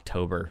off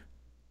October.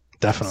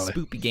 Definitely.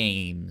 Spoopy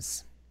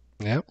games.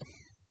 Yep.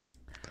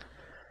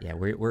 Yeah,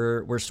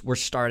 we're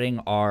starting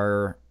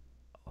our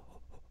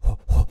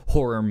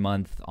horror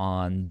month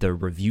on the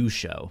review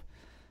show.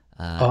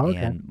 Okay.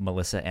 And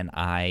Melissa and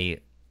I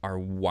are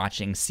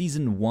watching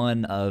season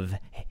 1 of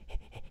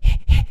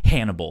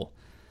Hannibal.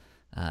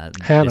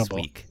 This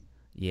week.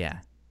 Yeah.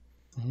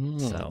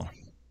 So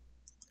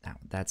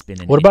that's been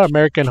what about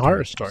American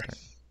Horror Story?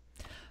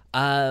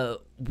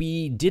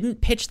 We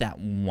didn't pitch that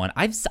one.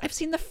 I've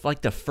seen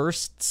the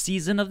first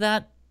season of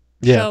that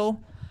Yeah.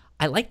 show.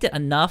 I liked it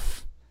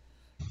enough,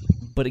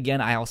 but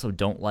again, I also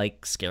don't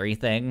like scary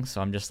things,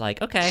 so I'm just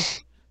like, okay,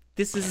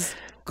 this is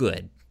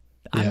good.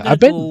 Yeah, I'm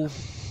gonna go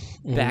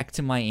back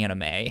to my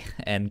anime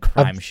and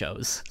crime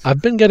shows.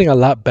 I've been getting a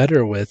lot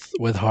better with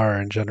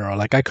horror in general.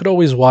 Like I could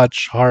always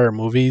watch horror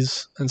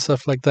movies and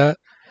stuff like that.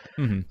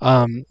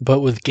 Mm-hmm.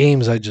 But with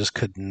games, I just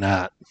could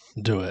not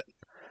do it.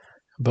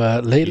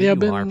 But lately, Here I've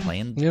been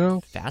playing,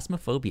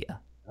 Phasmophobia.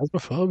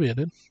 Phasmophobia,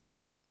 dude.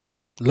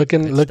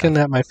 Looking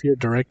at my fear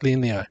directly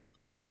in the eye.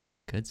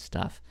 Good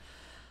stuff.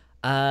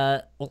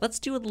 Well, let's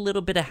do a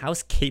little bit of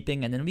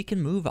housekeeping, and then we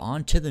can move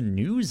on to the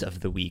news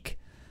of the week.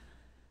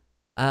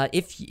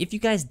 If you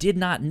guys did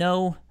not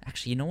know,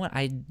 actually, you know what?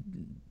 I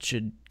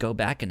should go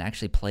back and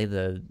actually play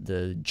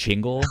the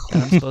jingle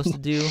that I'm supposed to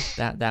do.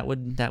 That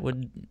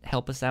would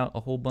help us out a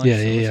whole bunch.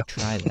 Let's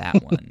try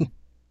that one.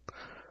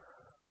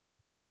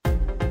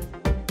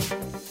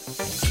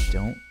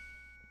 Don't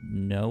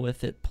know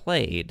if it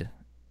played.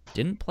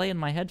 Didn't play in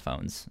my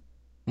headphones.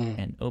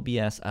 And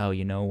OBS, oh,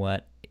 you know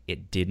what?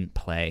 It didn't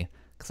play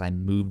because I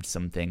moved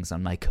some things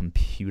on my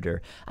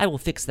computer. I will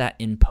fix that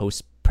in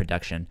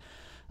post-production.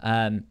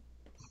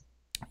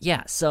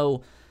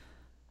 So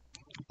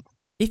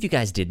if you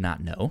guys did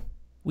not know,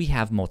 we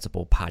have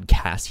multiple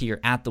podcasts here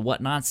at The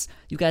Whatnauts.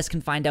 You guys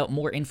can find out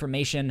more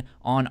information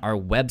on our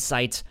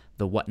website,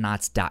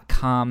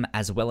 thewhatnauts.com,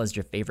 as well as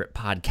your favorite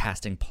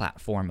podcasting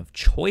platform of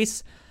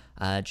choice.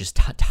 Just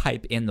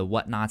type in The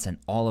Whatnauts and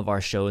all of our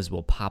shows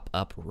will pop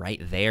up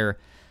right there.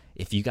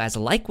 If you guys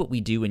like what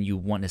we do and you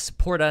want to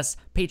support us,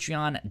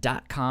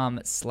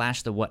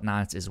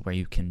 patreon.com/thewhatnauts is where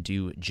you can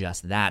do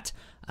just that.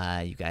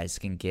 You guys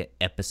can get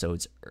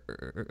episodes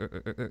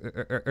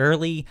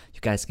early.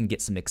 You guys can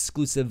get some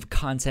exclusive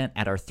content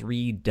at our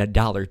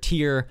 $3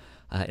 tier.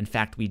 In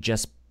fact, we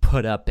just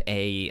put up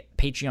a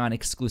Patreon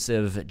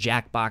exclusive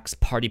Jackbox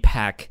Party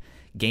Pack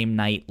game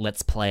night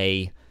Let's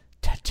Play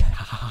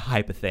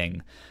type of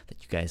thing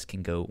that you guys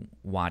can go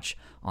watch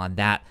on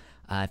that.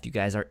 If you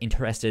guys are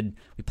interested,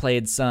 we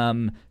played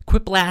some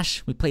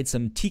Quiplash, we played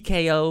some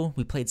TKO,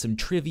 we played some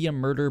Trivia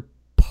Murder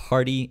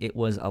Party. It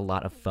was a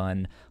lot of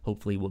fun.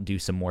 Hopefully we'll do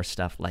some more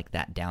stuff like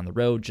that down the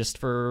road just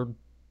for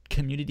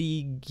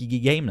community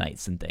game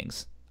nights and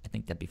things. I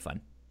think that'd be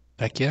fun.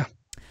 Heck yeah.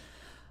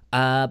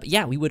 But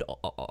yeah, we would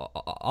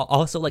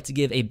also like to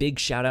give a big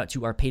shout out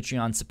to our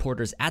Patreon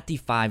supporters at the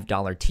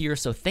 $5 tier.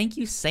 So thank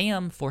you,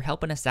 Sam, for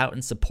helping us out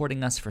and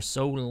supporting us for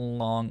so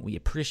long. We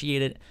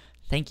appreciate it.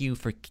 Thank you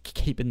for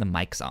keeping the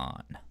mics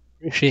on.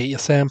 Appreciate you,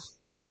 Sam.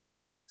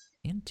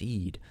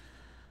 Indeed.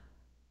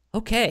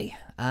 Okay,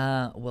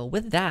 well,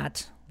 with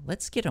that,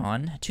 let's get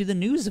on to the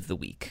news of the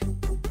week.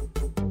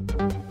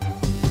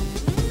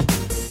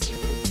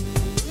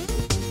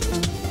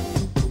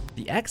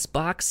 The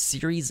Xbox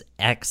Series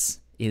X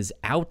is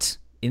out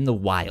in the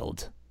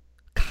wild,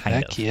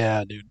 kind of. Heck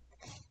yeah, dude.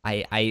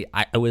 I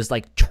was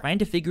like trying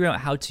to figure out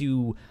how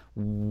to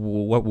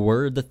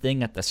word the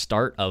thing at the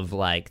start of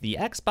like the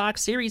Xbox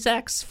Series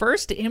X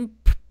first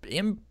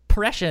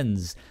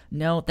impressions.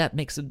 No, that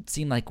makes it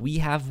seem like we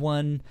have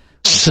one.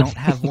 We don't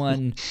have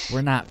one.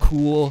 We're not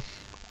cool.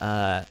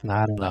 Not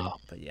at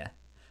all. But yeah.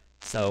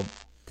 So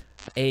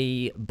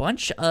a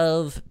bunch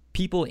of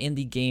people in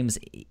the games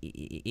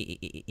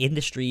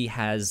industry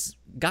has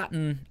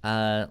gotten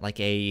like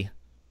a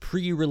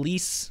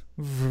pre-release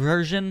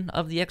version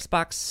of the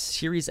Xbox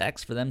Series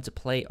X for them to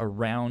play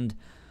around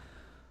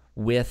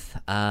with,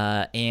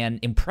 and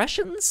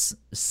impressions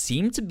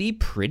seem to be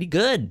pretty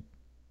good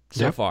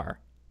so far.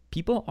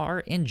 People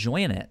are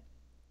enjoying it.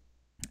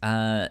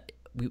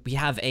 We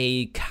have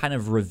a kind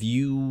of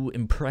review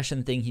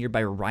impression thing here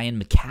by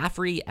Ryan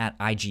McCaffrey at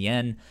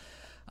IGN.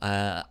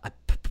 I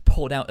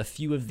pulled out a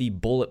few of the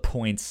bullet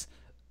points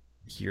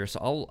here,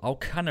 so I'll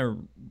kind of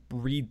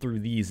read through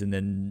these, and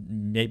then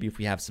maybe if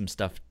we have some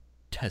stuff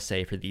to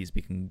say for these,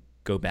 we can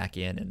go back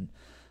in and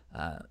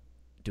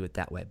do it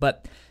that way.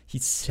 But he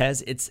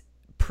says it's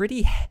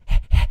pretty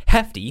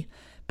hefty,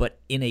 but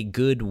in a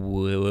good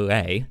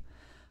way.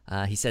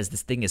 He says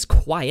this thing is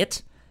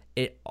quiet.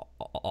 It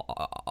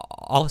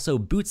also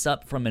boots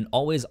up from an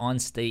always-on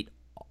state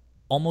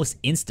almost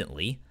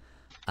instantly.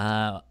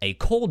 A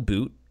cold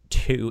boot,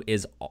 too,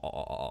 is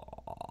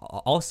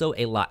also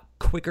a lot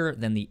quicker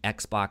than the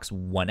Xbox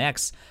One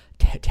X,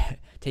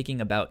 taking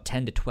about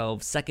 10 to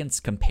 12 seconds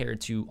compared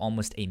to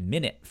almost a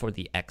minute for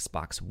the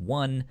Xbox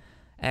One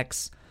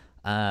X.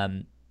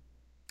 The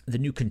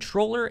new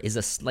controller is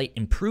a slight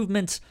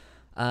improvement.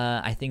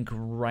 I think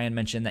Ryan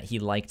mentioned that he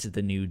liked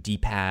the new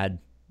D-pad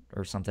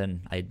or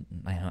something. I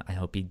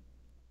hope he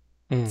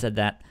said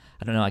that.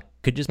 I don't know. I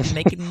could just be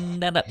making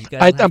that up. You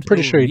guys I'm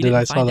pretty sure he did.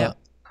 I saw that.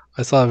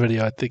 I saw a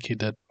video. I think he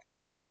did.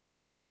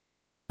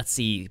 Let's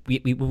see.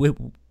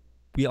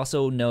 We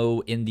also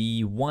know in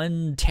the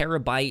 1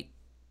 terabyte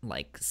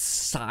like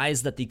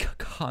size that the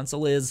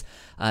console is,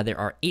 there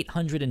are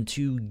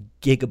 802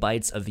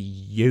 gigabytes of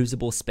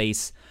usable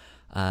space.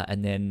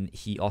 And then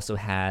he also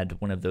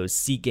had one of those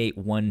Seagate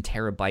 1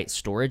 terabyte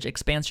storage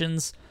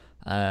expansions.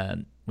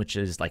 which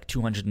is like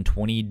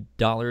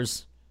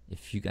 $220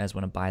 if you guys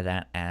want to buy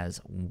that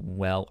as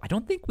well. I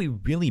don't think we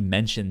really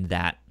mentioned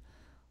that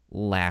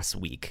last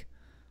week.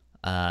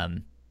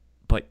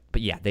 But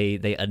yeah,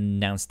 they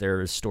announced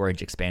their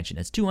storage expansion.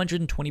 It's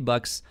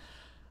 $220,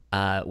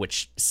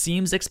 which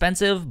seems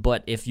expensive,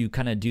 but if you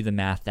kind of do the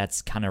math,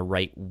 that's kind of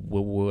right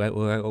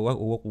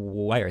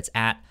where it's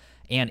at.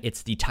 And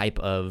it's the type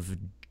of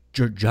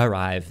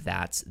drive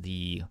that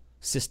the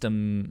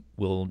system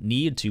will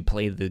need to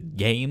play the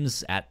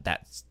games at the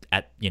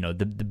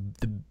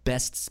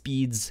best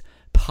speeds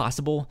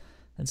possible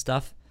and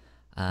stuff.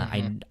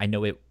 I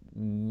know it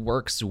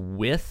works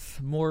with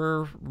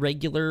more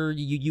regular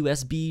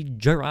USB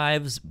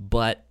drives,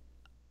 but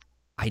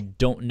I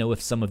don't know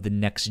if some of the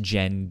next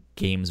gen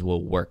games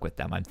will work with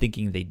them. I'm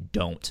thinking they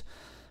don't.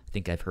 I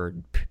think I've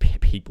heard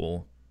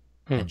people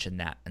mention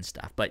that and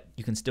stuff, but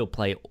you can still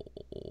play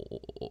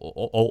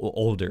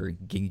older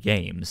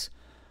games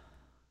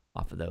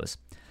off of those.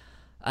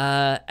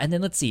 And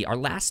then let's see, our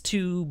last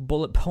two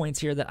bullet points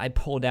here that I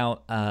pulled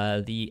out,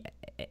 the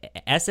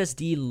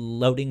SSD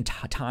loading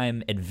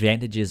time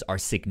advantages are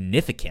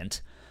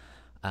significant.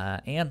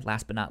 And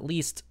last but not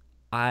least,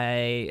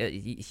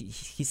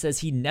 he says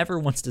he never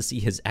wants to see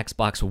his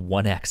Xbox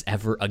One X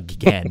ever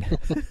again.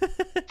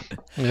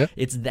 Yeah.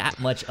 It's that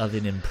much of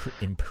an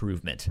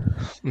improvement.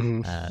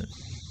 Mm-hmm.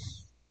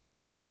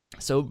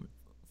 So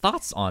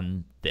thoughts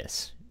on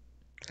this?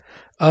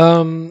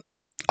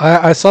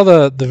 I saw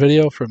the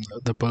video from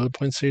the bullet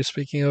points you're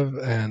speaking of,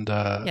 and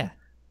yeah,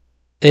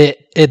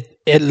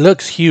 it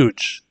looks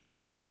huge.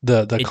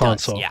 The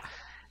console, does, yeah,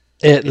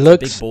 it's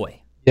looks a big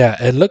boy. Yeah,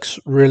 it looks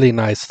really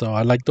nice though.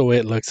 I like the way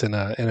it looks in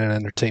an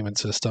entertainment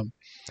system.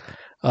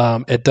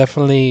 It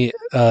definitely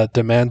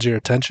demands your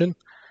attention.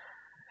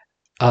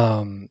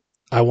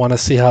 I want to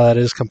see how that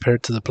is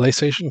compared to the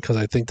PlayStation, because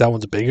I think that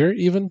one's bigger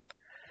even.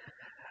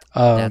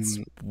 That's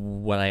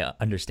what I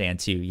understand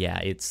too. Yeah,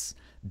 it's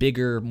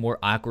bigger, more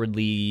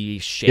awkwardly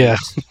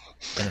shaped,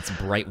 and it's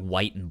bright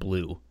white and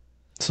blue.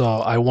 So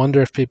I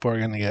wonder if people are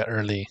going to get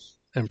early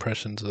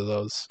impressions of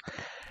those.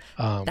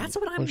 That's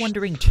what I'm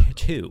wondering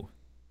too.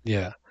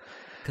 Yeah,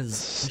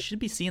 because we should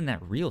be seeing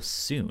that real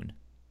soon.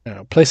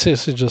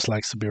 PlayStation just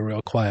likes to be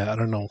real quiet. I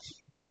don't know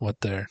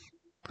what they're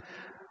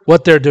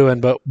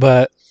doing,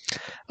 but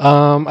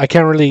I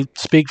can't really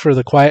speak for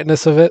the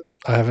quietness of it.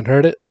 I haven't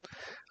heard it.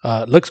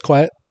 It looks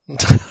quiet.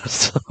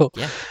 So,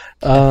 yeah.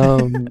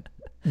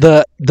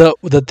 The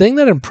thing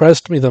that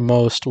impressed me the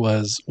most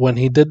was when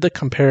he did the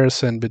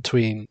comparison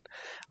between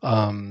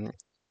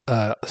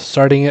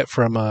starting it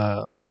from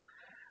a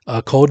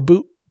code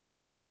boot,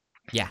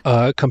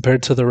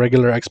 compared to the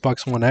regular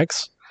Xbox One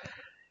X,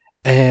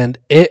 and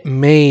it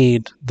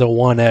made the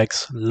One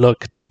X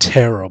look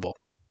terrible.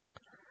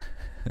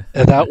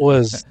 And that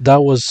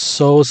was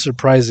so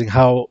surprising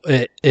how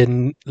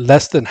in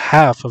less than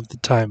half of the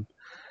time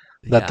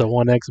that the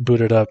One X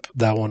booted up,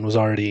 that one was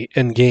already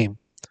in game.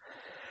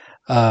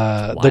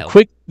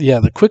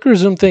 The quick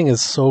resume thing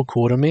is so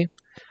cool to me.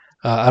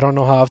 I don't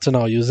know how often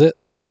I'll use it,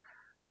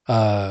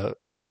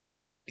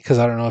 because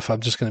I don't know if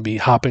I'm just going to be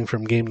hopping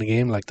from game to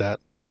game like that.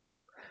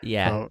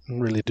 Yeah, I don't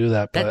really do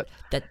that.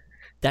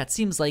 That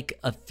seems like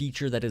a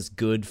feature that is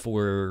good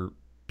for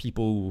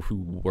people who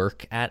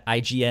work at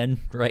IGN,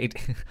 right?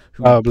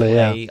 Who probably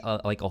play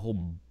like a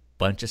whole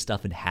bunch of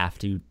stuff and have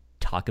to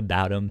talk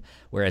about them.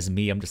 Whereas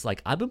me, I'm just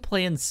like, I've been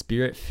playing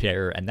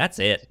Spiritfarer and that's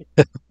it.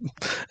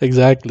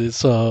 Exactly.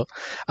 So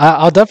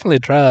I'll definitely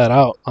try that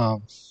out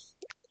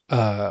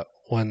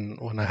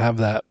when I have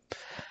that.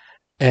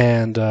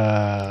 And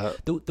the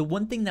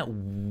one thing that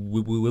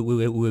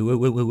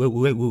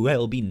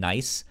will be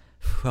nice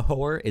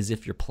for is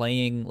if you're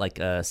playing like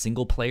a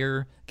single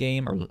player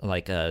game or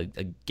like a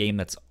game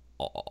that's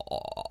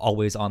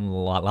always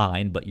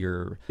online, but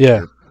you're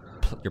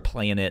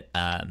playing it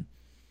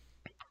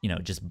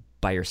just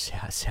by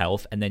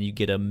yourself, and then you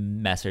get a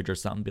message or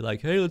something, be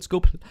like, hey, let's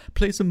go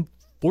play some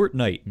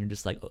Fortnite, and you're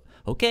just like,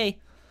 okay.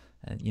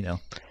 And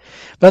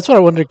that's what I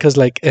wondered, because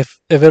like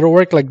if it'll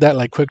work like that,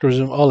 like quick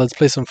resume, let's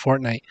play some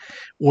Fortnite,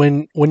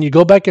 when you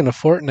go back into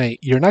Fortnite,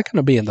 you're not going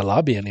to be in the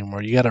lobby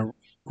anymore. You got to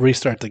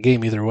restart the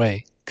game either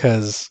way,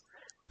 because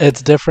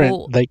it's different.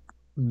 Well, like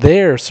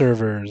their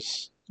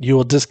servers you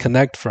will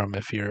disconnect from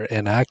if you're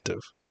inactive,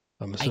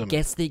 I'm assuming. I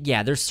guess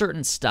that there's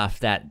certain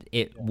stuff that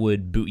it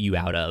would boot you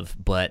out of,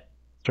 but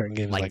certain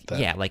games like that.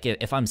 Yeah, like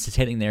if I'm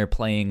sitting there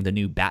playing the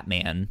new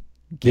Batman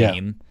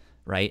game,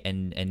 right?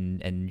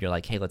 And you're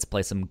like, hey, let's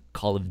play some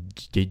Call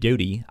of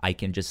Duty. I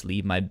can just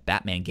leave my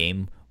Batman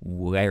game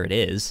where it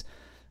is,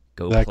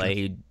 go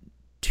play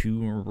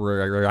 2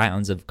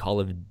 rounds of Call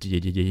of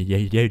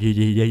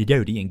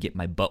Duty and get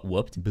my butt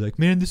whooped and be like,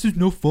 man, this is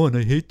no fun.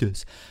 I hate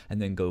this.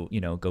 And then go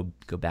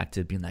back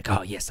to being like,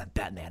 oh yes, I'm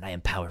Batman. I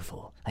am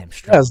powerful. I am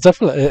strong. Yeah,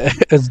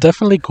 it's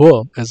definitely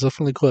cool. It's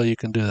definitely cool you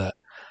can do that.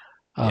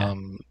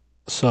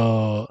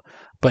 So,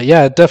 but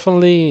yeah, it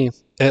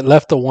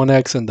left the One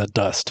X in the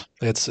dust.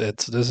 This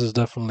is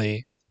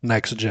definitely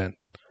next gen,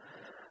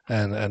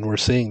 and we're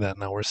seeing that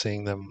now. We're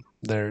seeing them.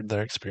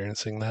 They're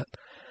experiencing that.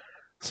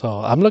 So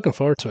I'm looking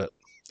forward to it.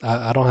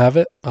 I don't have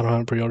it. I don't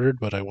have it pre-ordered,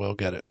 but I will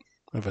get it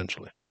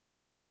eventually.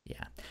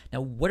 Yeah.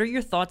 Now, what are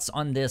your thoughts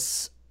on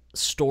this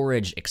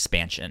storage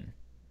expansion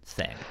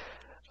thing?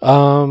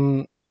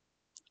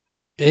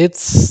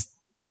 It's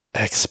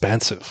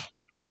expensive.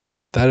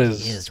 That It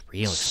is is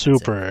real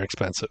super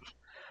expensive.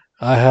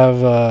 I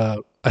have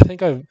I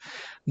think I've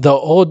the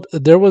old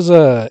there was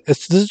a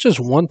this is just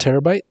 1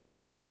 terabyte.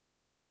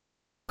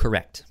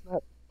 Correct.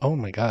 Oh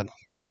my god.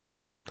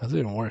 That's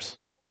even worse.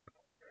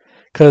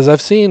 Cuz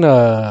I've seen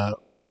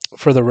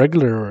for the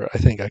regular I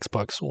think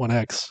Xbox One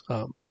X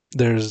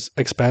there's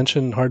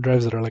expansion hard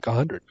drives that are like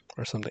 100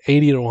 or something,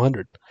 80 to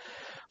 100.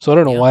 So I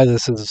don't know why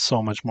this is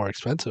so much more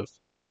expensive.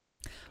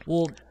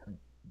 Well,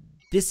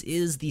 this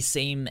is the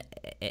same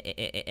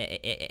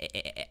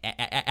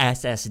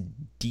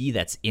SSD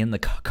that's in the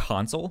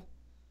console,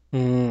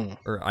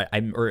 or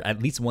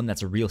at least one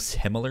that's real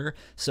similar.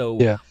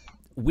 So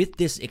with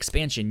this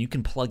expansion, you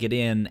can plug it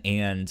in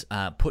and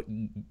put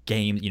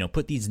games,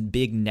 put these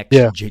big next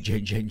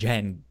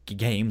gen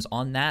games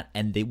on that,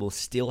 and they will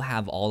still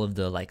have all of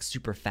the like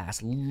super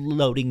fast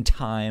loading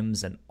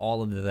times and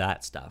all of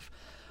that stuff.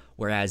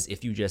 Whereas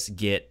if you just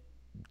get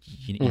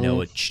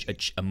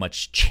a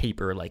much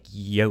cheaper like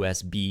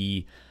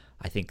USB,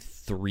 I think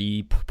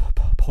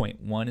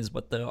 3.1 is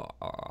what the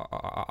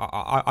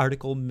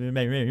article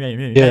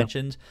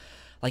mentioned.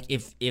 Like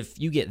if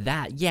you get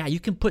that, you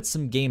can put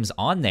some games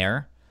on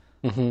there.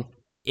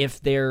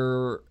 If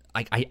they're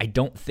I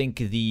don't think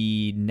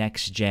the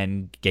next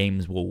gen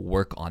games will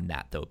work on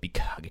that though,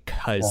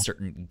 because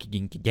certain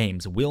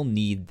games will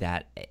need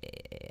that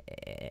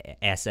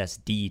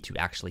SSD to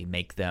actually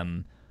make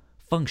them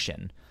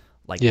function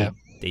like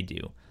they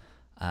do.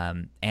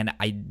 And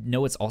I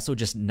know it's also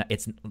just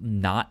it's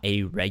not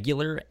a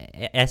regular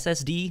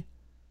SSD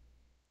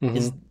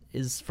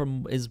is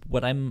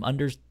what I'm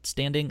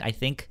understanding, I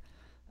think.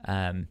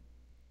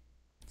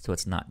 So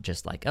it's not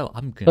just like,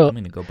 I'm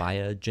gonna go buy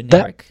a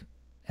generic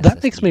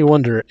that makes me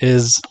wonder,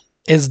 is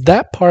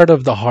that part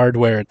of the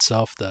hardware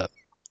itself, the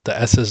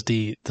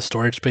SSD, the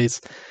storage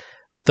space,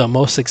 the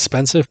most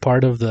expensive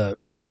part of the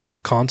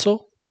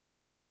console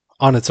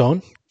on its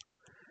own?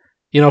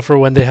 For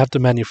when they have to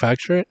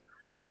manufacture it?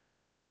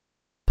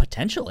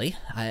 Potentially.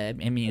 I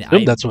mean,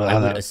 that's how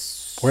that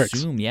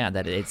works.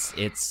 That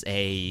it's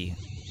a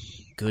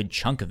good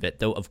chunk of it.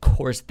 Though, of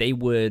course,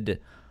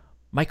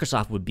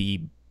 Microsoft would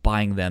be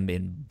buying them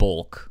in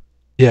bulk.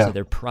 Yeah. So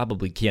they're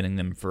probably getting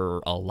them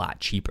for a lot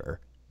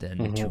cheaper than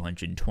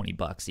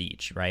 $220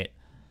 each, right?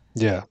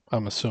 Yeah,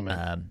 I'm assuming.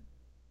 I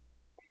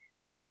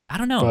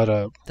don't know.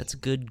 But, that's a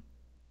good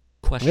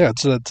question. Yeah,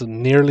 it's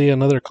nearly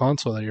another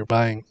console that you're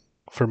buying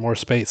for more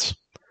space.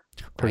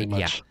 Pretty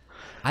much.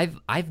 Yeah.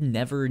 I've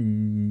never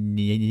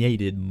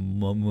needed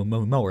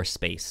more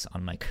space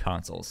on my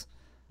consoles.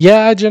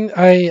 Yeah, I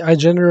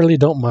generally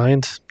don't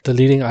mind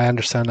deleting. I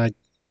understand I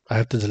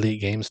have to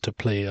delete games to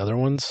play other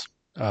ones.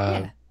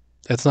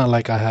 It's not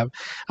like I've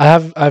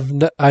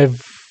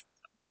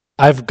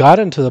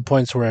gotten to the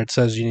points where it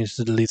says you need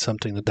to delete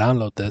something to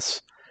download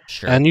this.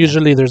 Sure. And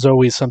usually there's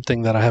always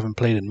something that I haven't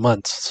played in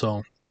months,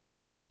 so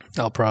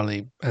I'll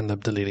probably end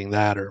up deleting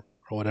that or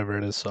whatever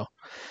it is. So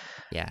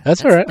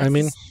that's all right. I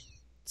mean,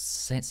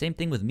 same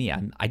thing with me.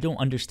 I don't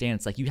understand.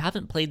 It's like, you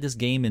haven't played this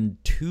game in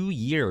 2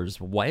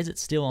 years. Why is it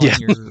still on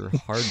your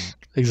hard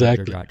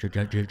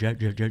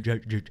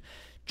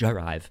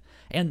drive?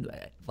 And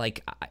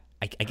like,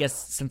 I guess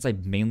since I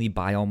mainly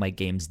buy all my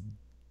games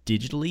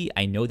digitally,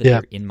 I know that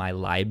they're in my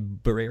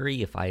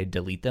library if I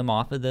delete them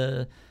off of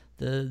the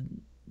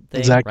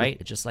thing, right?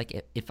 It's just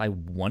like, if I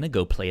want to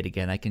go play it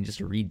again, I can just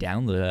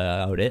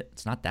re-download it.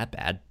 It's not that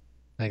bad.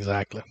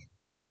 Exactly.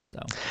 So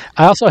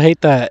I also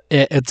hate that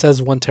it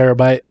says 1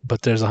 terabyte,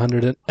 but there's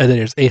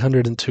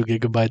 802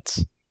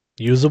 gigabytes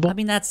usable. I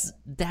mean, that's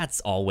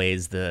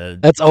always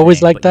that's always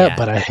thing, like that,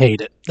 but I hate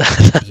it.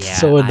 That's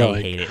so annoying.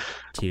 I hate it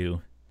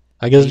too.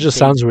 I guess it just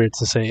sounds weird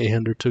to say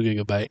 802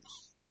 gigabyte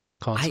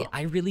console.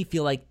 I really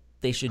feel like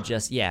they should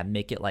just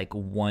make it like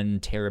 1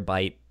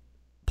 terabyte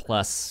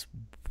plus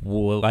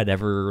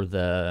whatever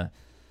the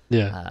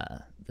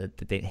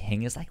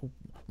thing is. Like,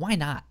 why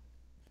not?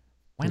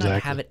 Why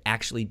not have it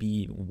actually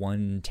be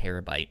 1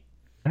 terabyte?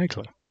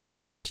 Exactly.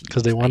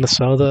 Because they want to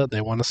sell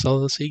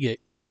the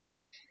Seagate.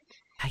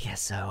 I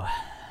guess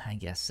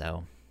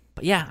so.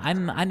 But yeah,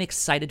 I'm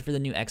excited for the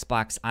new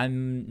Xbox.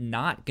 I'm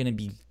not gonna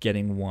be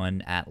getting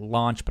one at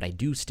launch, but I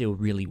do still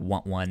really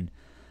want one,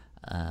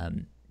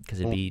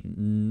 because it'd be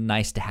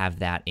nice to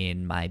have that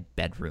in my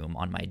bedroom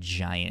on my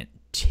giant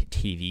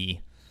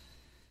TV.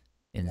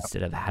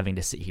 Instead of having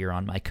to sit here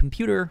on my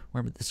computer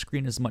where the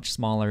screen is much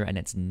smaller and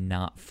it's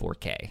not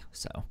 4K.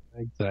 So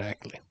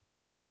exactly.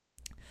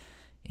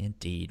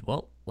 Indeed.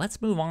 Well,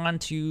 let's move on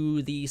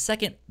to the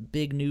second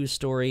big news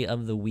story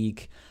of the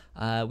week.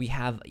 We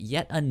have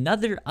yet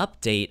another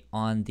update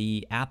on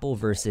the Apple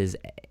versus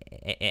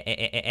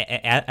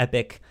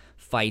Epic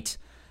fight.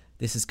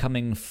 This is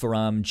coming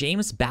from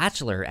James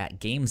Batchelor at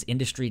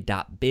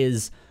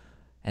gamesindustry.biz.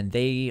 And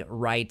they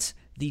write,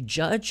 The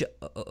judge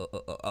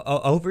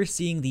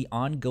overseeing the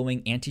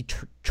ongoing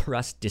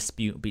antitrust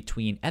dispute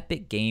between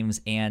Epic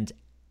Games and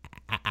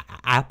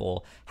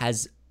Apple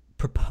has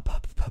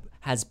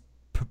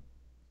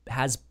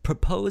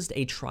proposed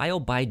a trial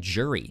by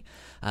jury,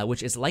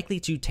 which is likely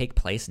to take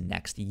place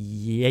next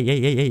year.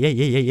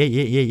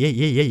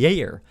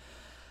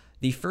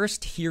 The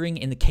first hearing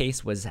in the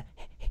case was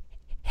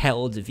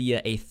held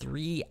via a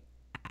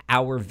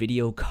 3-hour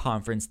video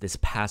conference this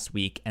past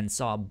week and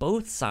saw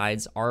both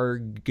sides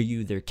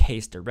argue their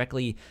case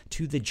directly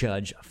to the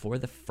judge for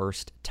the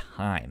first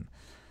time.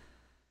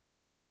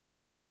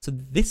 So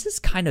this is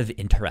kind of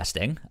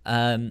interesting.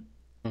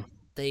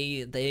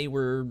 They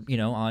were,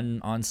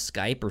 on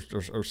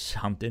Skype or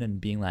something and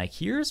being like,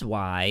 here's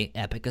why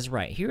Epic is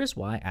right. Here's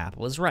why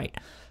Apple is right.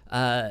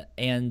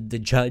 And the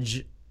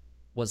judge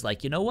was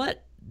like, you know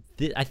what?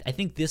 I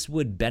think this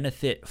would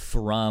benefit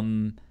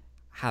from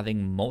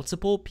having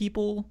multiple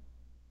people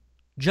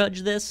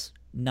judge this,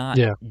 not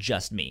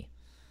just me.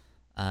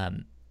 I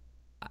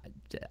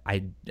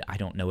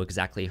don't know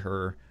exactly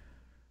her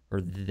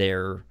or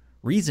their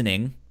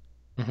reasoning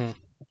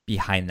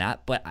behind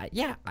that, but I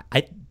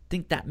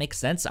think that makes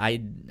sense. I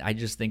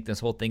just think this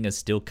whole thing is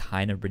still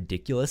kind of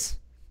ridiculous.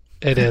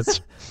 It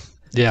is.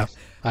 Yeah,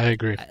 I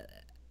agree.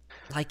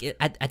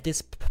 At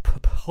this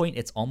point,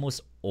 it's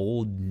almost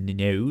old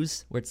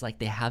news where it's like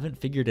they haven't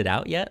figured it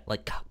out yet.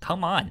 Like,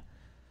 come on.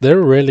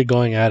 They're really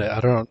going at it.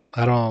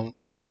 I don't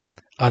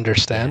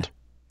understand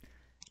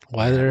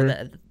why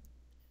they're.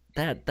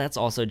 That's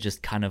also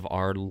just kind of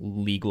our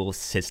legal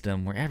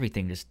system where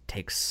everything just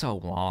takes so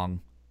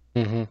long.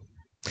 Mm-hmm.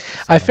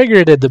 So. I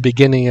figured at the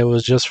beginning it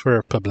was just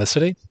for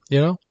publicity,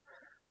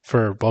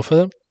 for both of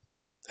them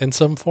in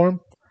some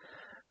form,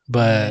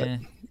 but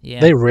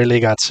they really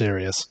got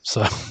serious.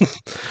 So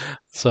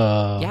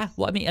yeah.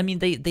 Well, I mean,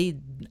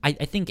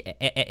 I think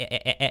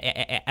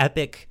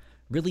Epic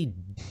really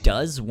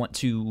does want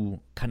to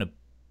kind of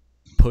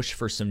push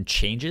for some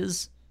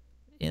changes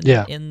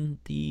in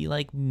the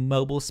like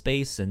mobile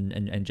space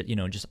and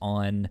just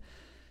on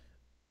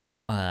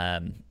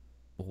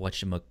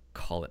whatchamacallit.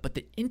 But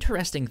the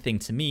interesting thing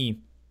to me,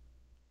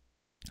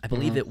 I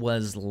believe it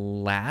was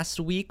last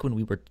week when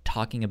we were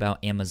talking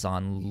about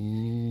Amazon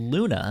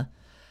Luna,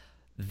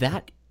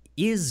 that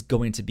is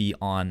going to be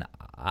on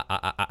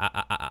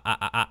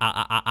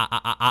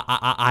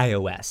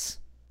iOS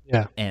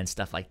and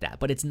stuff like that.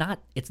 But it's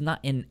not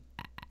in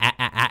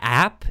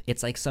app.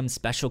 It's like some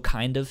special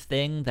kind of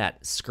thing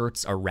that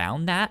skirts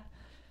around that.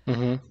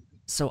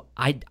 So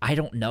I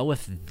don't know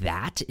if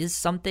that is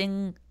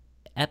something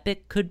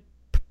Epic could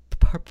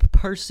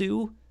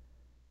pursue,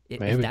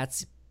 if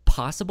that's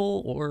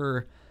possible,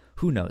 or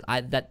who knows.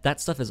 That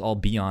stuff is all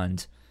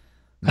beyond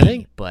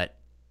me, but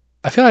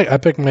I feel like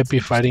Epic might be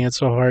fighting it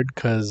so hard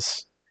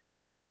because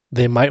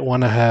they might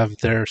want to have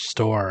their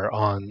store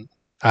on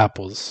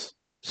Apple's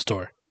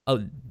store.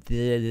 Oh,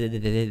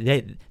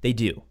 they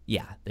do.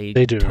 Yeah, they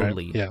do.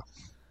 Totally. Right? Yeah,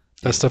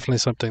 that's definitely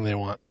something they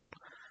want.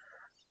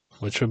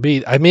 Which would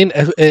be, I mean,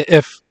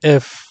 if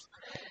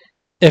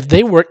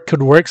they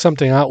could work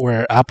something out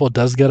where Apple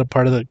does get a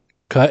part of the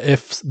cut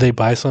if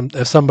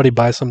somebody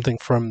buys something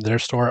from their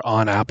store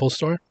on Apple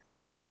Store.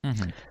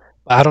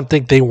 I don't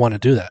think they want to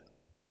do that.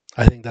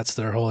 I think that's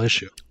their whole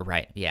issue.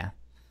 Right. Yeah.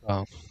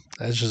 Well,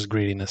 that's just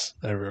greediness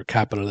or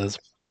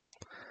capitalism.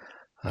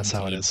 That's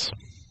how it is.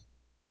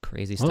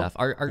 Crazy stuff.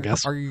 Are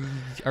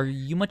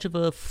you much of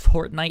a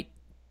Fortnite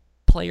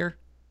player?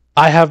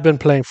 I have been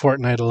playing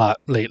Fortnite a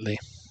lot lately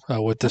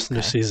with this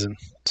new season.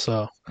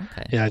 So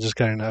yeah, I just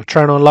got I'm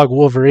trying to unlock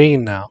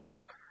Wolverine now.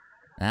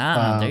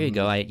 There you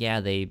go.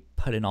 They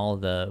put in all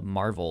the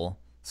Marvel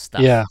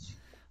stuff. Yeah,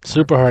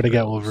 super hard to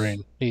get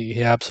Wolverine.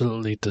 He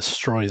absolutely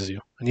destroys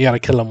you, and you got to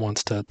kill him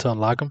once to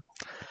unlock him.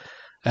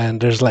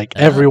 And there's like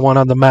everyone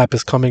on the map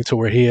is coming to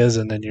where he is,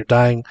 and then you're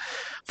dying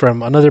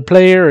from another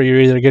player, or you're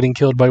either getting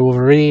killed by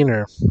Wolverine,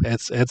 or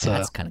it's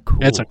kind of cool.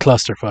 It's a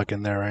clusterfuck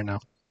in there right now.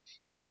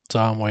 So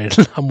I'm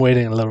waiting. I'm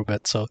waiting a little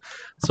bit so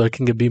it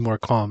can be more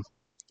calm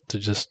to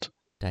just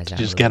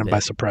get him by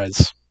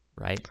surprise.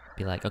 Right?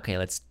 Be like, okay,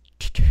 let's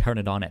turn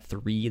it on at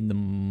 3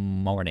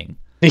 a.m.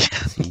 Yeah,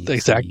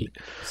 exactly.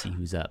 See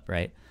who's up,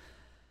 right?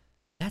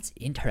 That's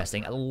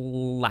interesting.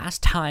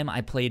 Last time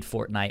I played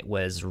Fortnite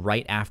was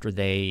right after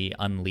they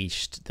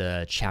unleashed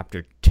the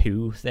Chapter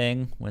 2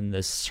 thing, when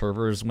the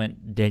servers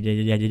went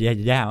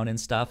down and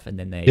stuff, and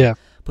then they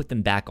put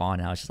them back on,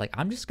 and I was just like,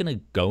 I'm just going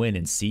to go in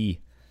and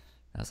see.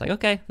 I was like,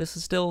 okay, this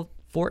is still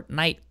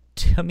Fortnite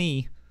to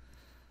me.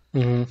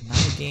 Not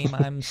a game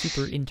I'm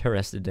super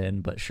interested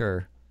in, but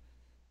sure.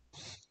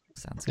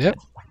 Sounds good. Yep.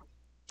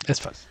 It's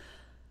fun.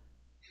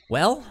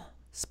 Well,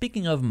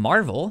 speaking of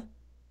Marvel,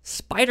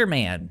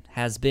 Spider-Man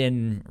has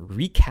been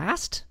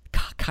recast,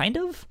 kind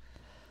of.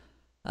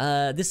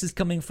 This is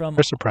coming from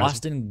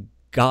Austin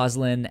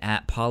Goslin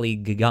at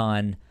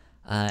Polygon,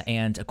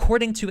 and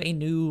according to a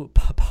new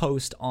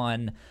post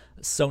on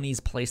Sony's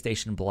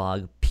PlayStation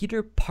blog,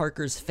 Peter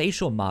Parker's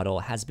facial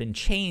model has been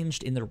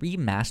changed in the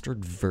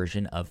remastered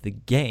version of the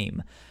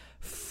game.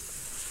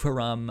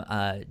 From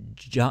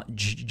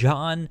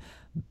John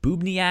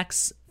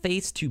Bubniak's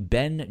face to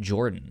Ben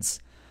Jordan's.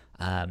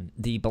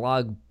 The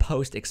blog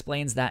post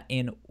explains that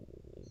in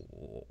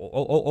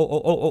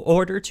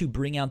order to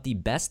bring out the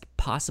best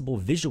possible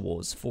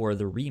visuals for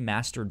the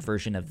remastered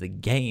version of the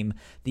game,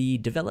 the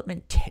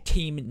development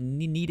team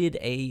needed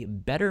a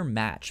better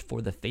match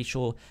for the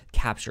facial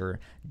capture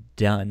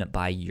done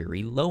by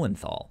Yuri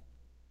Lowenthal.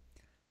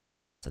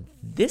 So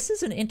this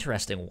is an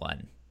interesting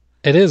one.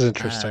 It is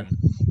interesting.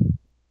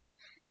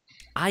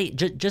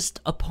 Just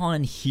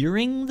upon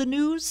hearing the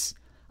news,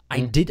 I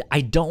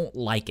don't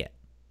like it.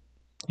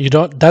 You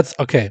don't? That's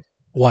okay.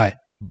 Why?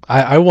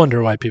 I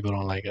wonder why people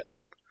don't like it.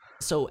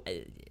 So,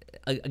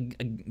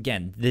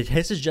 again,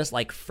 this is just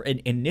like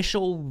an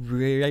initial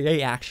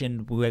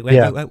reaction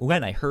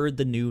when I heard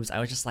the news.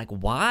 I was just like,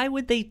 why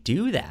would they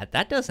do that?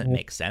 That doesn't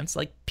make sense.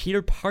 Like,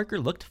 Peter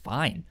Parker looked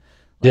fine.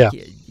 Like,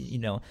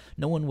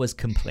 no one was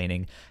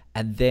complaining.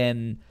 And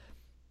then,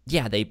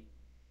 they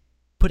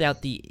put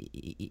out the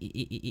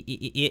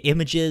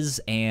images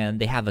and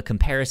they have a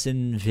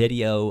comparison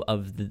video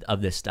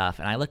of this stuff.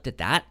 And I looked at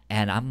that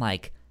and I'm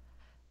like,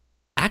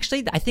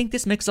 actually, I think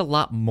this makes a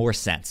lot more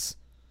sense.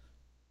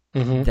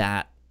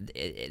 That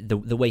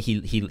the way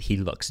he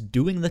looks,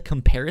 doing the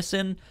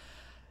comparison,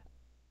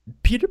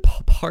 Peter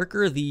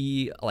Parker,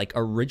 the like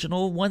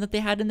original one that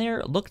they had in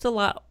there, looked a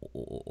lot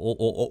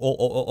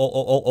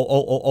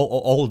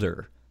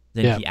older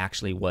than he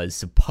actually was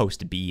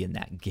supposed to be in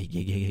that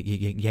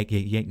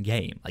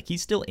game. Like,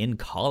 he's still in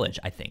college,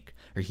 I think,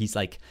 or he's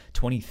like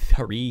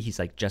 23. He's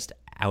like just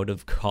out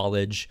of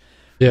college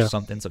or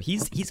something. So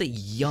he's a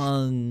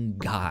young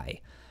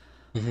guy,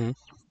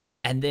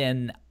 and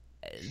then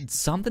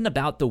something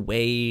about the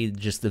way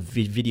just the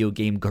video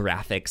game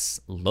graphics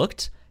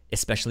looked,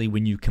 especially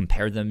when you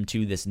compare them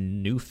to this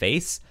new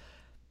face,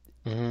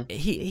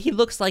 he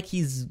looks like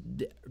he's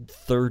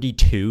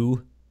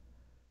 32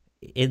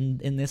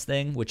 in this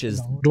thing, which is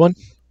the old one.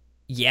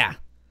 Yeah,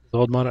 the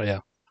old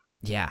model.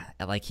 Yeah,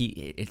 like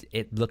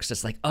it looks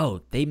just like,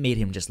 oh, they made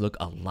him just look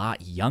a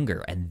lot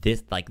younger, and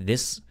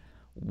this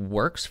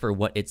works for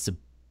what it's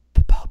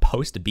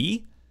supposed to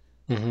be.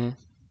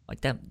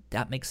 Like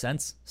that makes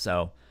sense.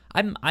 So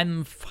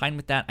I'm fine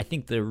with that. I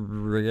think the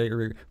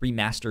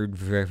remastered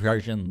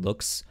version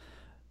looks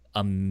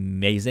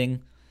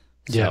amazing.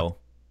 So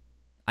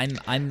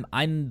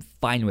I'm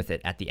fine with it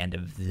at the end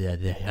of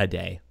the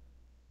day.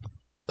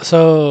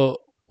 So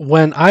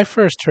when I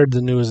first heard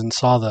the news and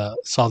saw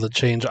the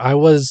change, I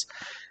was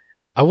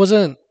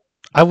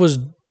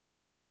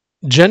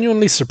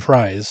genuinely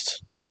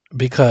surprised,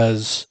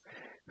 because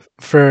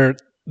for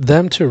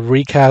them to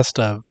recast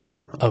a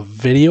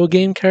video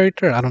game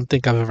character, I don't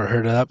think I've ever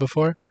heard of that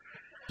before.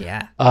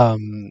 Yeah.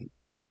 And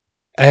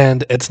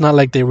it's not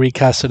like they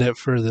recasted it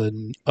for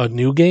a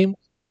new game.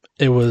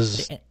 It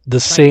was the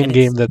same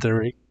game that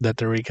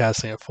they're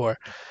recasting it for.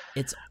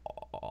 It's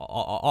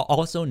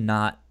also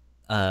not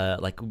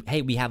like,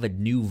 hey, we have a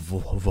new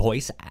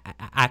voice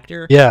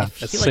actor. Yeah, I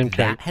feel like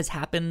that has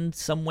happened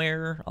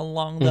somewhere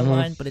along the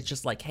line, but it's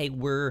just like, hey,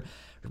 we're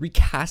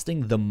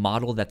recasting the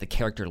model that the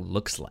character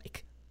looks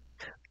like.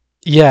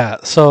 Yeah.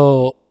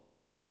 So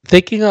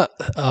thinking about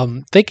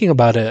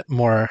it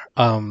more,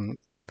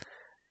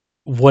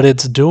 what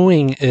it's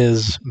doing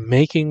is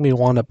making me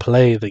want to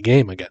play the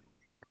game again.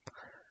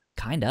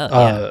 Kind of.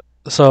 Yeah.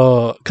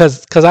 So,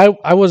 because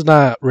I was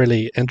not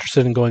really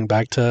interested in going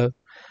back to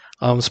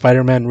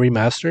Spider-Man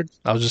Remastered.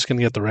 I was just going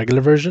to get the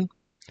regular version.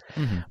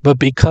 But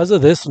because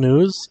of this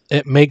news,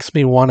 it makes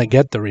me want to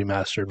get the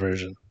remastered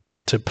version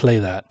to play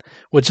that,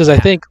 which is, I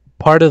think,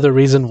 part of the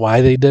reason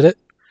why they did it.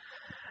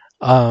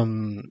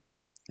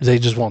 They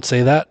just won't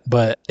say that,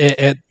 but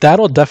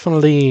that'll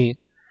definitely,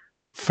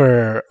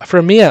 for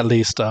me at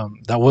least,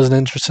 that wasn't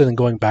interested in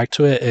going back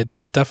to it. It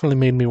definitely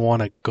made me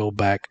want to go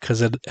back,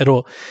 because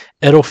it'll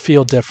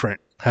feel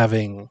different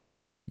having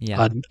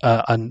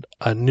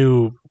a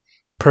new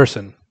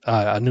person,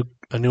 a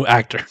new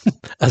actor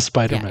as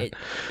Spider-Man.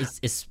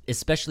 It's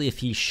especially if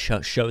he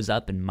shows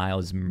up in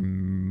Miles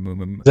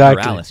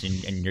Morales,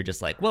 and you're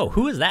just like, whoa,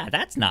 who is that?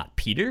 That's not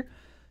Peter.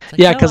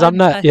 Like, because I'm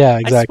not.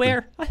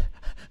 Exactly.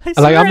 I swear.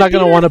 I'm not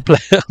gonna want to play.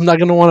 I'm not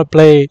gonna want to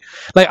play.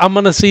 Like, I'm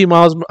gonna see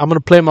Miles. I'm gonna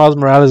play Miles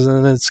Morales,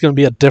 and then it's gonna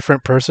be a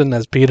different person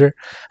as Peter. And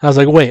I was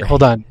like, wait,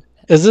 hold on.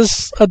 Is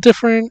this a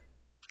different?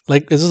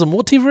 Like, is this a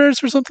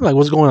multiverse or something? Like,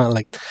 what's going on?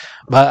 Like,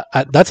 but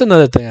that's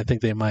another thing I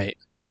think they might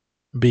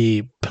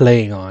be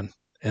playing on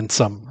in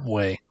some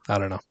way. I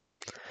don't know.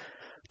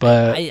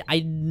 But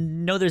I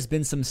know there's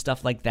been some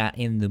stuff like that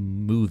in the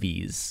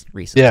movies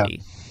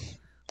recently.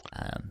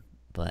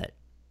 But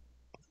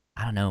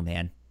I don't know,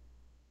 man.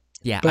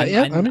 Yeah,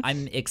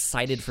 I'm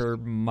excited for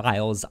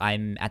Miles.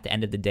 I'm, at the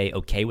end of the day,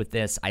 okay with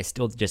this. I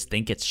still just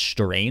think it's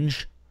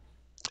strange.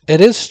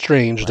 It is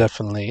strange,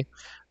 definitely.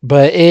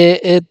 But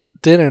it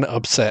didn't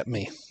upset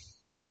me.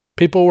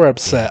 People were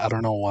upset. I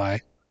don't know why.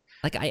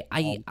 Like, I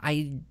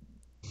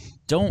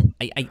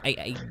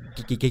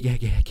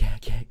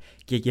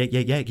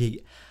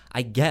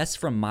guess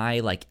from my,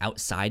 like,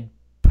 outside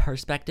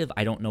perspective,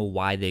 I don't know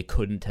why they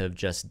couldn't have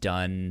just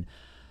done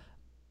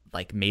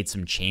like made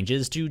some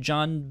changes to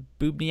John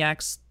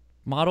Bubniak's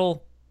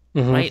model,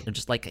 Mm-hmm. right?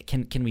 Just like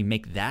can we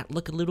make that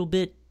look a little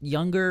bit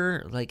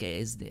younger? Like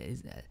is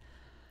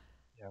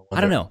I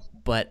don't know,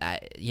 but I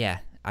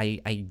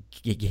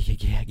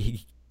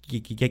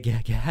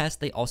guess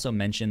they also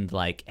mentioned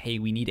like, hey,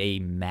 we need a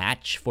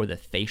match for the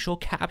facial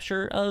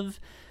capture of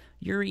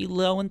Yuri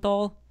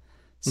Lowenthal.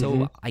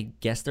 So I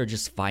guess they're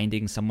just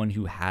finding someone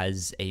who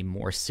has a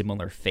more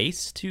similar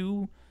face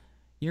to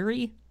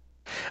Yuri.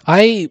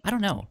 I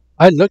don't know.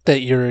 I looked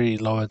at Yuri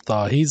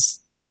Lowenthal. It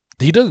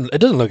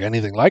doesn't look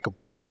anything like him.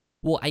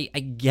 Well, I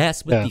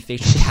guess with the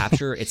facial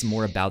capture, it's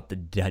more about the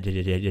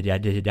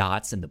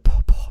dots and the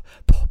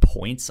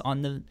points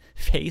on the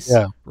face,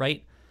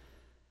 right?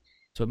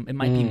 So it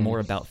might be more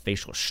about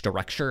facial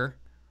structure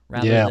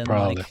rather than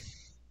probably.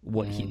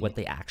 Like what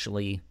they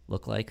actually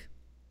look like.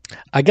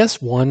 I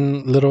guess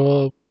one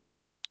little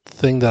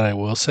thing that I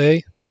will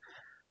say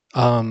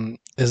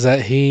is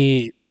that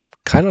he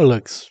kind of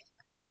looks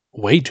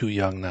way too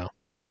young now.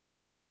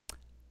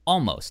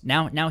 Almost.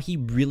 Now he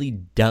really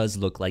does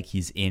look like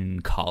he's in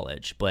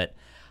college, but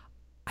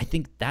I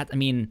think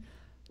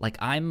like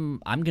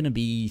I'm going to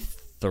be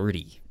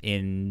 30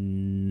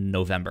 in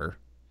November.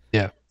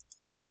 Yeah.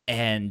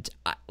 And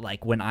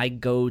like when I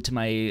go to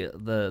my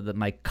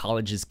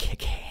college's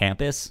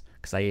campus,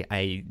 because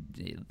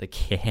the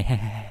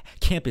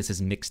campus is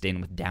mixed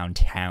in with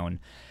downtown.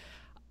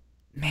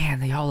 Man,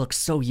 they all look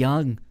so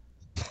young.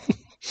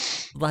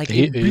 Like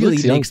it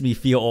really makes me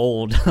feel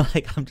old.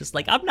 Like I'm just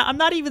like I'm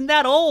not even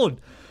that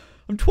old.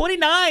 I'm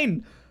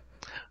 29.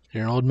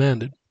 You're an old man,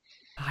 dude.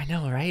 I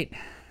know, right?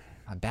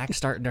 My back's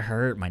starting to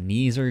hurt. My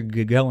knees are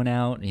going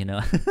out.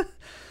 You're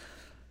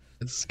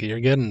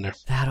getting there.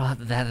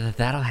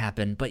 That'll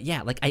happen. But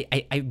yeah, like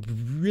I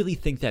really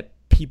think that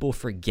people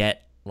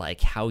forget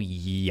like how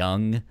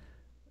young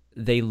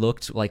they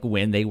looked like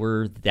when they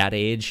were that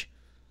age.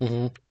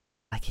 Mm-hmm.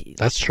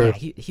 That's true.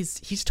 Yeah,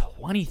 he's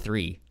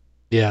 23.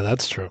 Yeah,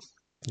 that's true.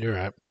 You're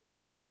right.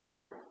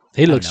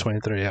 He looks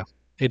 23. Yeah,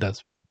 he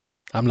does.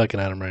 I'm looking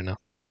at him right now.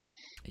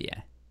 Yeah,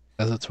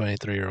 as a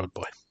 23-year-old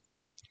boy.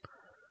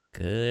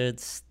 Good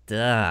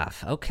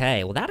stuff.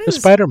 Okay, well that the is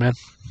Spider-Man.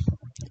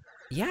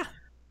 Yeah,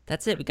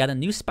 that's it. We got a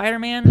new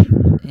Spider-Man,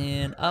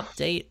 an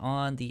update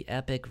on the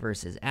Epic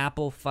versus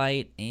Apple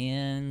fight,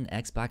 and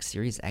Xbox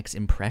Series X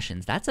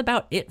impressions. That's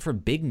about it for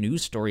big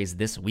news stories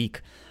this week.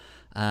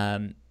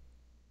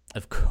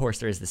 Of course,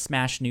 there is the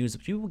Smash news,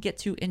 which we will get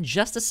to in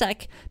just a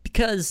sec,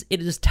 because it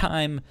is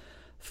time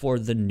for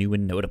the new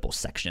and notable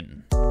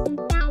section.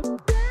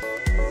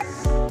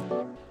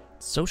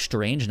 It's so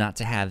strange not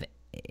to have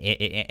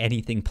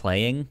anything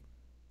playing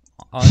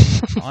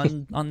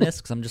on this,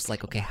 because I'm just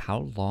like, okay,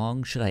 how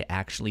long should I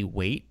actually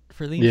wait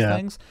for these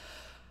things?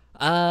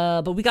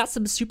 But we got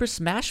some Super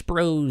Smash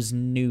Bros.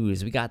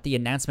 News. We got the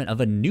announcement of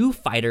a new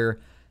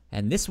fighter,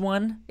 and this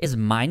one is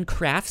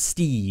Minecraft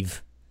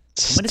Steve.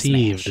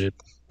 Steve, dude.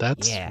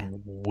 That's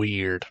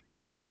weird.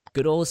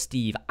 Good old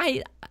Steve.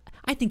 I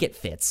think it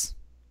fits.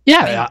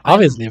 Yeah,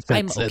 obviously it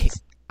fits.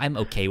 I'm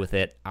okay with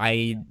it.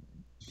 I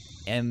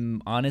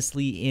am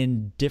honestly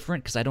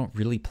indifferent because I don't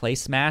really play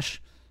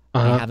Smash.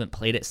 I haven't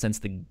played it since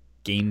the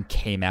game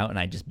came out, and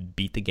I just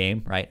beat the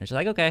game, right? I'm just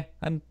like, okay,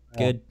 I'm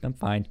good. I'm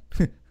fine.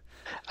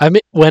 I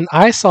mean, when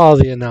I saw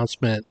the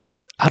announcement,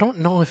 I don't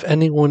know if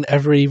anyone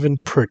ever even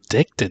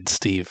predicted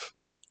Steve.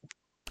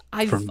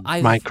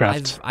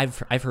 Minecraft.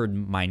 I've heard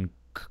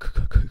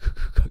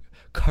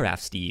Minecraft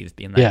Steve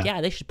being like,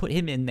 yeah, they should put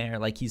him in there.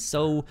 Like, he's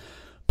so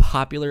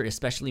popular,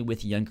 especially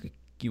with younger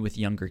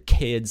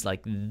kids.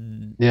 Like,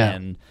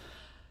 and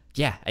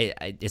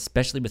I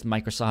especially with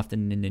Microsoft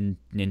and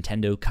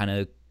Nintendo kind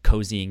of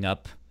cozying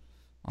up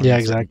on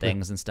certain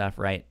things and stuff,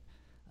 right?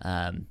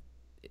 It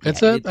makes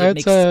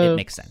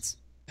sense.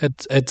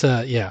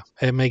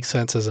 It makes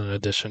sense as an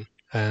addition,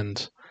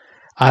 and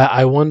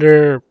I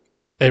wonder.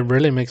 It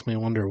really makes me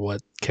wonder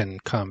what can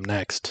come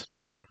next,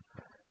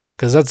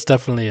 because that's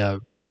definitely a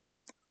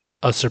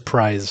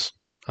surprise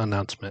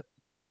announcement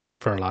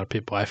for a lot of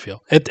people. I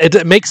feel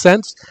it makes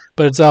sense,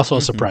 but it's also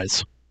a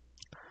surprise.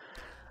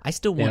 I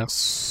still want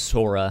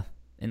Sora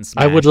in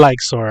Smash. I would like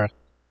Sora.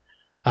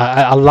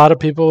 A lot of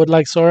people would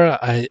like Sora.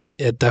 I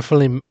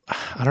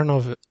don't know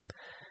if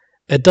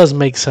it does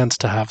make sense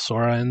to have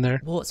Sora in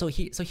there. Well, so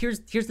here's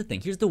the thing.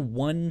 Here's the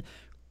one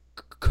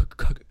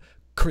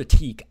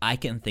critique I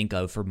can think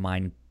of for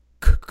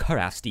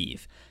Minecraft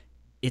Steve.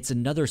 It's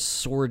another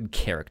sword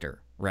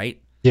character,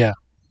 right? Yeah.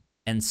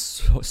 And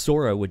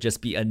Sora would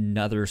just be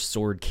another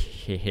sword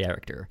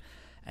character.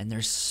 And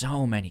there's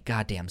so many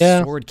goddamn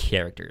sword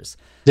characters.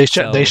 They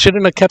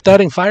shouldn't have kept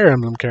adding Fire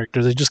Emblem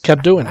characters. They just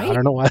kept doing it. I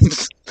don't know why.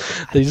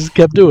 They just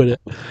kept doing it.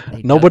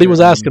 Nobody was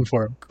asking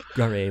for them.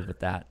 Grave with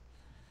that.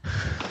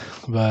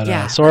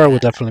 But Sora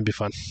would definitely be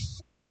fun.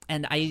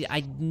 And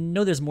I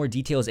know there's more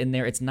details in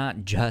there. It's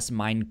not just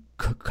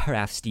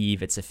Minecraft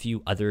Steve. It's a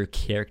few other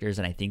characters,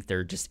 and I think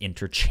they're just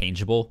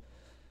interchangeable.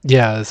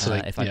 Yeah, it's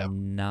like if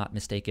I'm not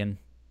mistaken.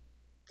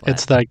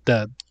 It's like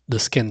the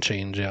skin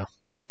change,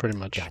 pretty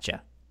much.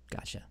 Gotcha.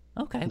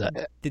 Okay,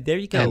 the there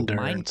you go.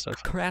 Ender and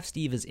stuff. Minecraft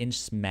Steve is in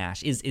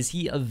Smash. Is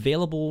he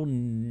available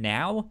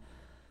now?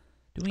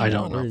 Do we I know,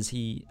 don't know. or is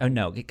he? Oh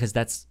no, because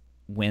that's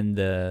when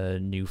the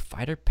new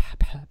fighter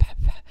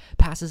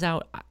passes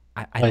out.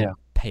 I don't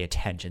pay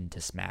attention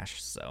to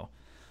Smash, so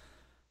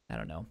I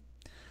don't know.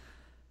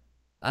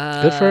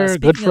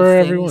 Good for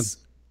everyone.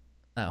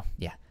 Oh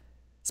yeah.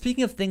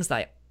 Speaking of things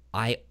that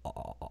I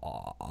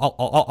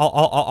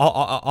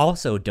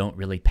also don't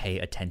really pay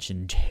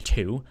attention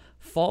to,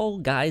 Fall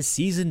Guys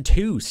Season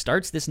 2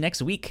 starts this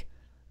next week.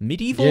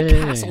 Medieval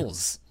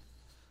Castles.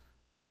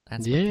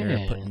 That's what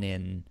they're putting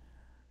in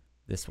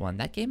this one.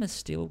 That game is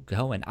still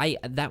going.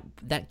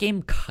 That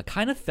game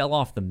kind of fell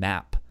off the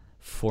map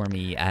for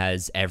me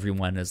as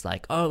everyone is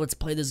like, oh, let's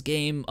play this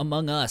game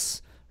Among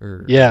Us.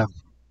 Or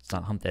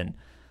something.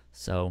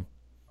 So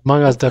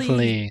Among Us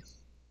definitely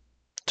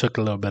took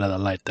a little bit of the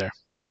light there.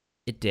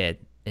 It did.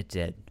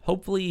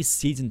 Hopefully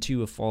Season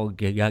 2 of Fall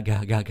Guys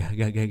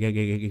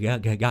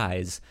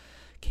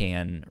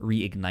can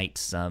reignite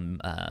some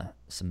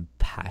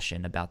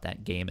passion about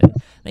that game, and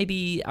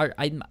maybe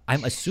I'm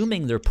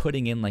assuming they're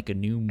putting in like a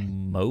new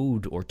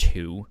mode or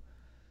two.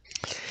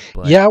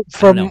 But yeah,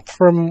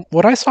 from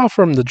what I saw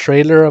from the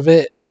trailer of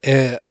it,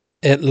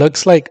 it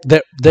looks like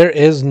there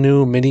is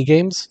new mini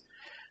games,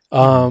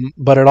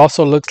 but it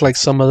also looks like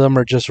some of them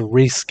are just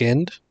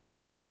reskinned.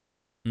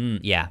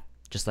 Yeah,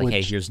 just like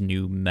hey, here's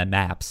new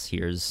maps,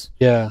 here's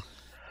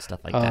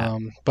stuff like that.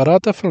 But I'll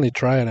definitely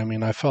try it. I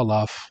mean, I fell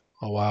off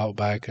a while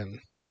back, and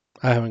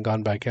I haven't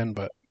gone back in,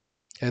 but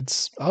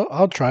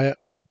I'll try it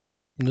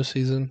this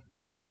season,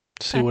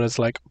 see what it's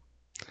like.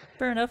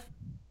 Fair enough.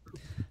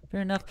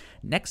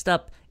 Next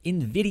up,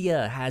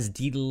 NVIDIA has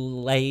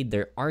delayed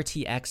their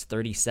RTX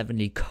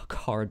 3070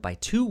 card by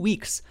 2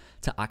 weeks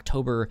to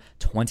October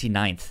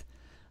 29th.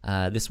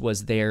 This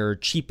was their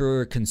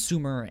cheaper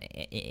consumer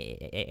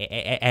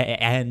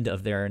end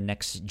of their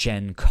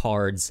next-gen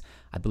cards.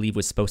 I believe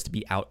was supposed to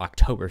be out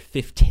October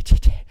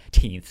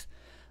 15th.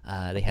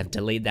 They have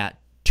delayed that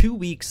 2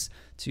 weeks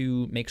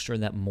to make sure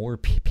that more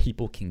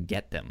people can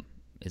get them,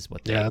 is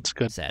what they that's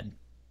good. said.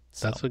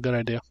 That's a good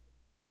idea.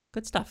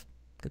 Good stuff.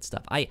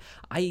 My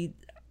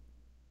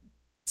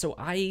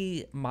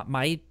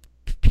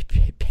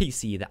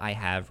PC that I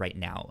have right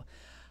now,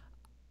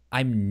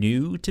 I'm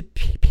new to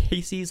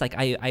PCs. Like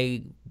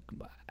I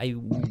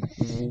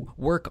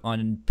work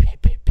on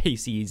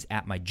PCs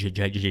at my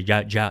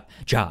job,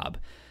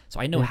 so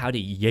I know how to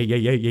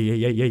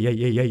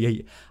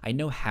I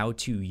know how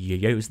to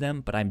use them.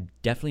 But I'm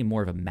definitely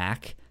more of a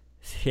Mac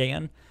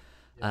fan.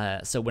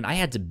 So when I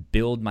had to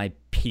build my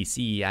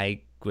PC,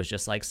 I was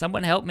just like,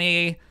 someone help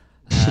me,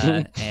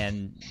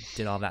 and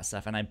did all that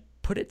stuff, and I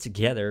put it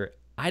together.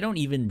 I don't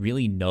even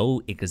really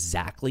know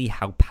exactly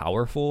how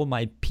powerful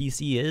my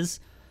PC is.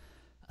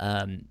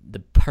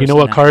 You know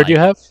what card you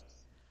have?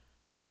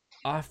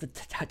 Off the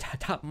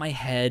top of my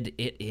head,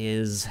 it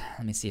is.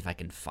 Let me see if I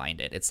can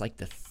find it. It's like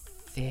the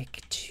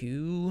Thick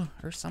 2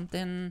 or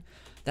something.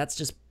 That's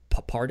just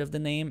part of the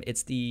name.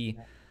 It's the.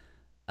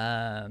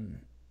 I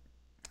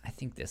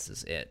think this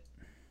is it.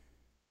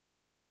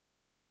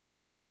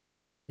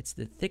 It's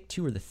the Thick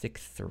 2 or the Thick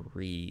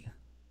 3.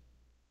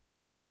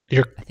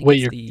 Your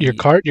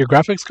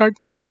graphics card?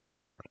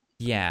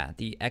 Yeah,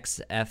 the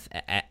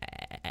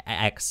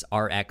XFX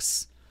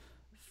RX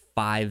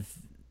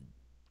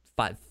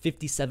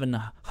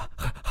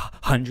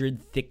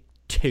 5700 Thick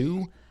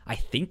 2, I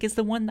think is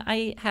the one that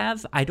I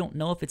have. I don't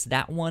know if it's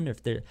that one or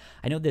if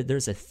I know that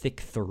there's a Thick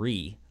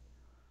 3.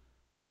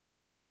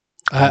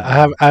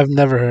 I've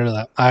never heard of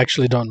that. I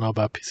actually don't know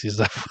about PCs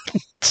that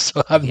one,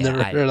 so I've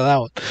never heard of that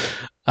one.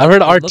 I've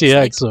heard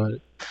RTX.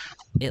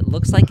 It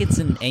looks like it's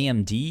an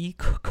AMD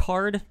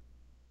card.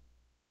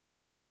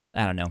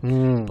 I don't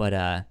know, but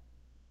I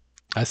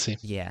see.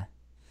 Yeah.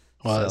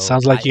 Well, so it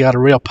sounds like you got a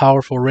real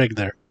powerful rig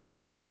there.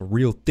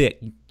 Real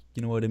thick,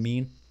 you know what I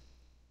mean?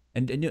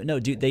 And no,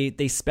 dude,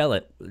 they spell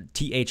it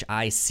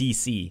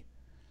THICC.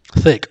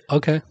 Thick.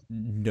 Okay.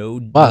 No.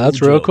 Wow, that's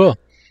joke. real cool.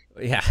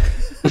 Yeah.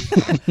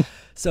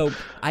 So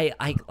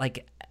I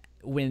like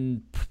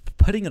when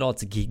putting it all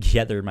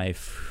together, my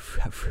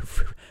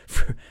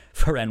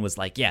friend was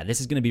like, "Yeah, this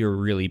is gonna be a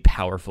really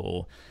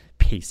powerful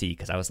PC,"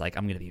 because I was like,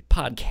 I'm going to be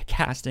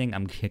podcasting,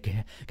 I'm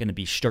going to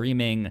be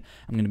streaming,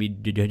 I'm going to be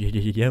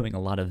doing a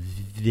lot of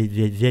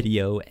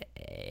video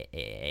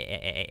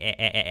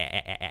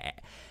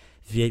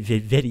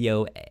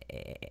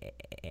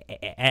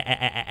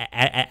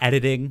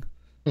editing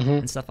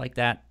and stuff like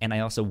that, and I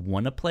also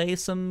want to play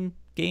some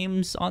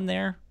games on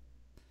there.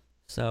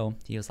 So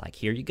he was like,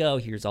 here you go,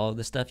 here's all of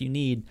the stuff you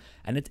need,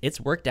 and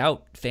it's worked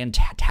out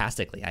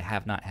fantastically. I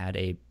have not had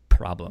a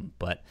problem,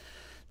 but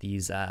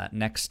these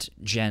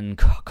next-gen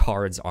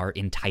cards are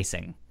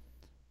enticing,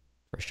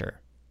 for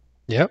sure.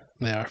 Yep,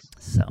 they are.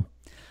 So,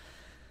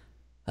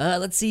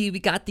 let's see. We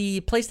got the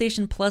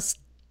PlayStation Plus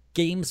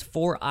games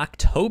for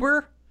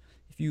October.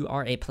 If you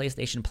are a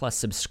PlayStation Plus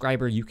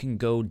subscriber, you can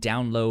go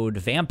download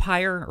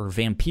Vampire.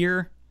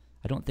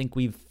 I don't think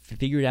we've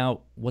figured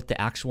out what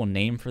the actual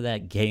name for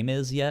that game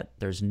is yet.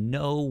 There's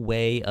no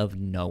way of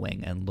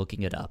knowing and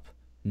looking it up.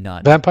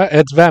 None. Vampire?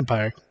 It's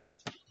Vampire.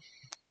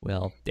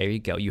 Well, there you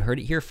go. You heard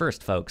it here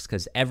first, folks,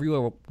 because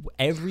everywhere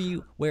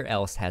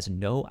else has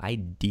no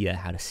idea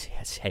how to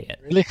say it.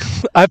 Really?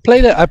 I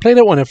played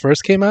it when it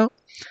first came out.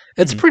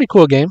 It's a pretty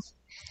cool game.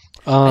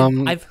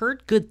 I've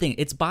heard good things.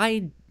 It's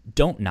by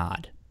Don't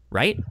Nod,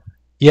 right?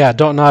 Yeah,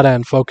 Don't Nod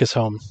and Focus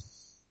Home.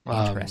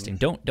 Interesting.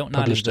 Don't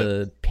Nod is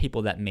the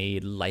people that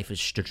made Life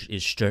is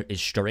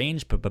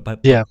Strange,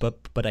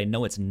 but I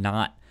know it's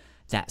not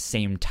that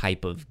same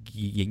type of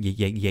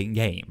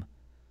game.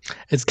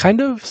 It's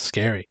kind of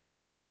scary.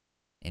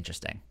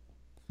 Interesting.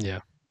 Yeah.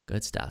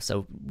 Good stuff.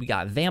 So we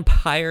got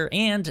Vampire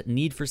and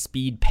Need for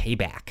Speed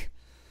Payback,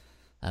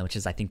 which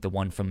is, I think, the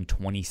one from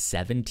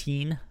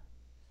 2017.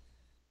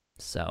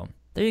 So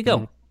there you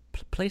go.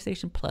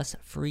 PlayStation Plus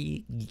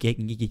free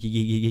games.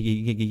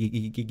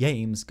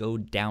 Go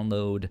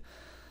download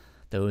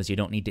those. You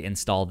don't need to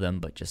install them,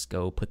 but just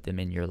go put them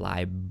in your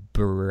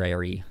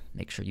library.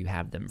 Make sure you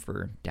have them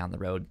for down the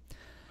road.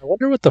 I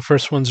wonder what the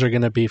first ones are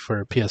going to be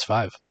for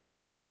PS5.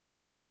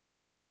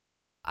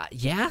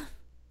 Yeah.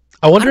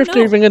 I wonder if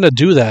they're even going to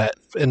do that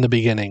in the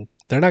beginning.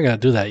 They're not going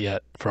to do that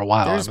yet for a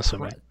while, I'm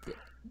assuming.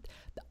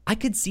 I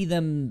could see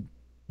them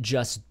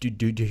just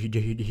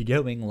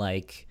doing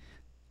like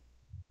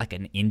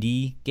an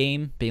indie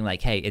game, being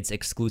like, hey, it's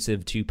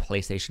exclusive to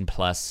PlayStation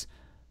Plus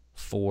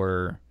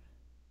for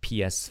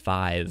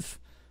PS5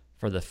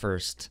 for the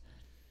first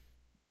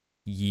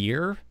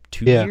year,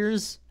 2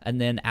 years, and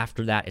then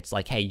after that, it's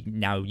like, hey,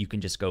 now you can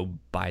just go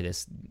buy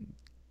this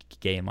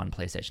game on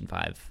PlayStation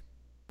 5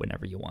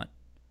 whenever you want.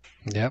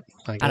 Yep,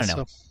 I don't know.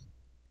 So.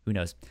 Who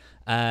knows?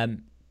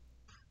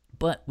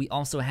 But we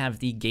also have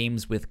the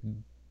games with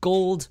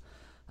gold.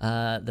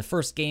 The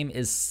first game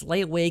is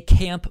Slayaway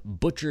Camp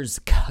Butcher's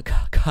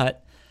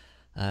Cut.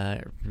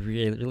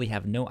 Really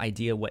have no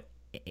idea what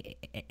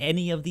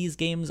any of these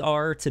games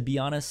are, to be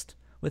honest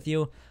with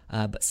you.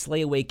 But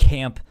Slayaway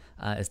Camp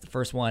is the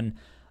first one.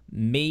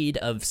 Made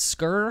of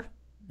Skur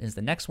is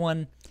the next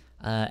one.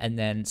 And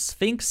then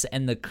Sphinx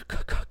and the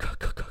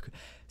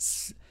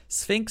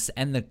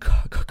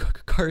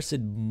Cursed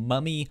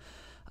Mummy,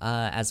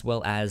 as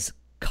well as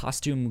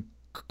Costume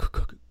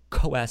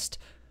Quest,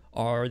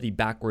 are the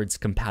backwards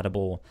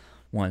compatible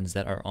ones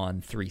that are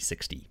on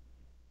 360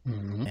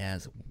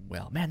 as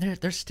well. Man,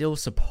 they're still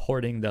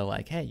supporting the,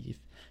 like, hey,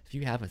 if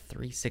you have a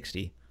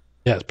 360.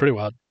 Yeah, it's pretty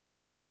wild.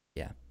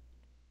 Yeah.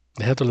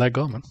 They have to let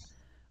go, man.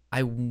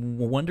 I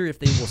wonder if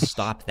they will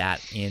stop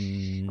that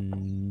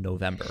in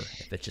November.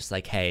 If it's just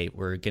like, hey,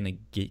 we're going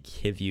to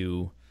give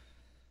you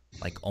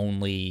like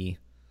only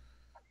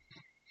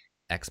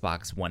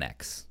Xbox One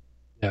X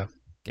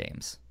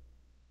games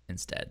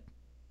instead.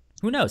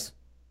 Who knows?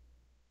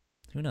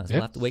 Yep.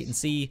 We'll have to wait and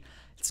see.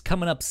 It's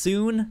coming up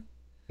soon.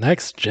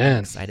 Next gen.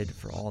 I'm excited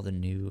for all the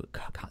new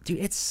dude,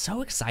 it's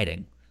so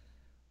exciting.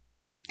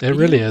 It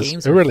really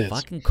is. It really is.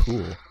 Fucking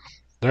cool.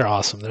 They're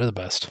awesome. They're the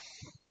best.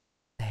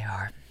 They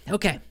are.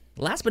 Okay.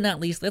 Last but not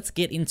least, let's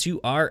get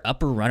into our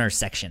upper runner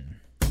section.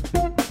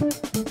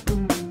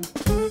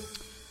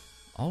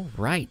 All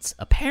right.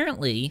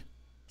 Apparently,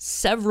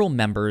 several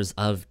members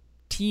of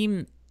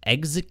Team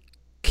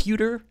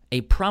Executor,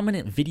 a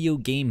prominent video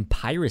game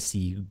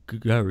piracy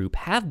group,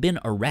 have been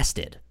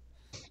arrested.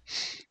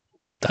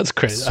 That's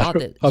crazy.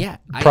 Prominent?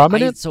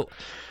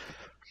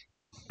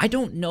 I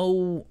don't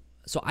know.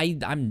 So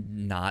I'm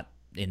not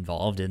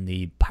involved in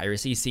the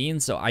piracy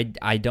scene, so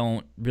I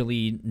don't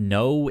really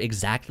know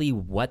exactly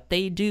what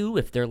they do,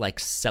 if they're like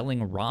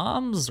selling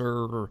ROMs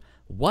or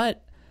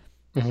what.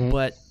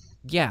 But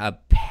yeah,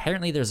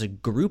 apparently there's a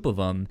group of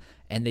them,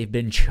 and they've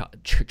been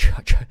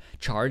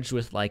charged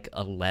with like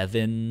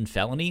 11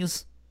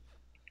 felonies.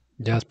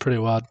 Yeah, it's pretty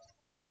wild.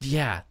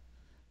 Yeah.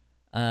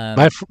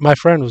 My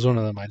friend was one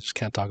of them. I just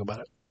can't talk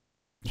about it.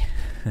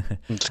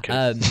 I'm just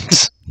kidding.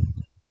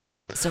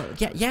 So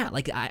yeah,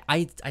 like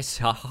I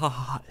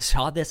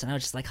saw this, and I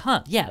was just like,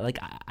 huh, yeah, like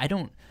I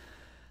don't,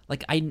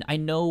 like I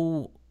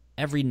know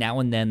every now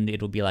and then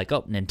it'll be like,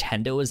 oh,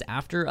 Nintendo is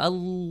after a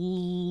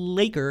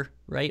Laker,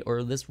 right,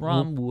 or this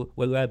ROM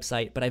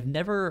website, but I've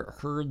never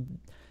heard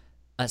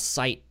a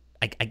site,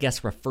 I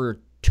guess, refer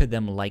to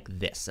them like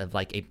this, of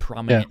like a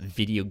prominent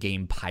video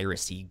game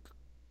piracy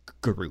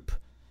group.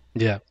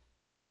 Yeah.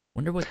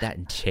 Wonder what that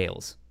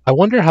entails. I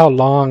wonder how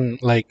long,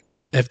 like,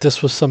 if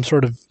this was some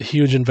sort of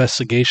huge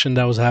investigation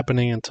that was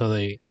happening until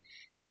they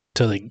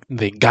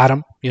got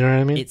him. You know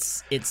what I mean?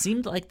 It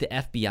seemed like the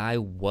FBI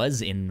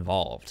was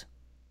involved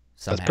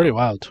somehow. That's pretty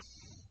wild.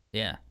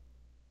 Yeah.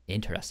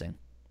 Interesting.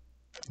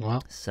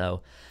 Well,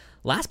 so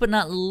last but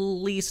not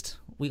least,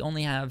 we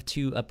only have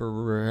two upper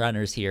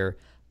runners here.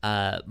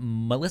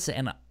 Melissa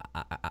and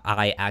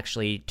I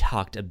actually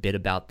talked a bit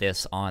about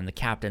this on the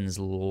Captain's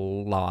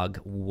Log,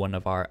 one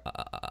of our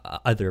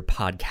other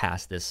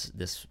podcasts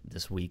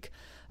this week.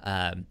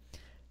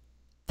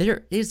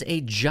 There is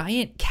a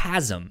giant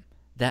chasm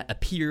that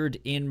appeared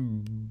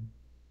in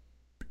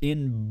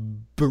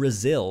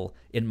Brazil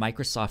in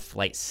Microsoft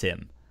Flight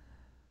Sim.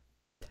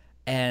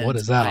 What And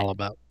is that all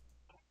about?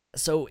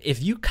 so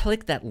if you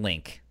click that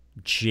link,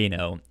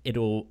 Gino,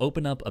 it'll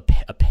open up a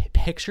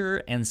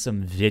picture and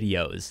some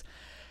videos.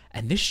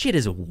 And this shit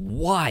is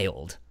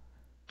wild.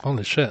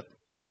 Holy shit.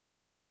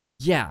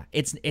 Yeah,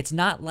 it's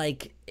not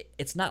like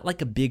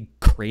a big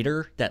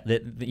crater that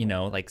you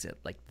know, like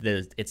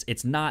the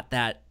it's not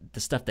that the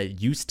stuff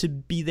that used to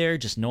be there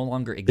just no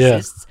longer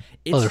exists.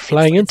 Oh, they're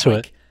flying into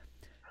it.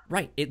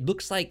 Right. It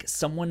looks like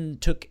someone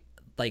took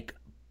like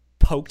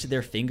poked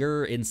their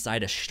finger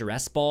inside a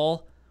stress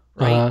ball,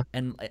 right?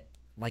 And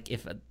like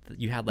if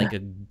you had like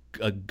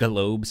a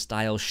globe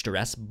style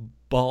stress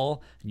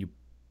ball and you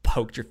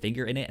poked your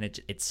finger in it and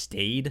it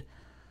stayed.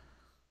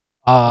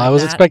 I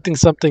was expecting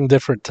something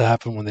different to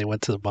happen when they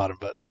went to the bottom,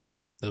 but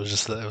it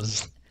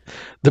was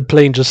the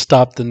plane just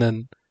stopped and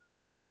then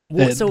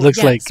it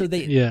looks like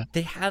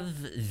they have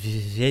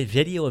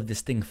video of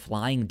this thing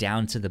flying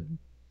down to the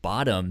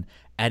bottom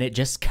and it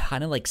just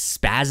kind of like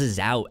spazzes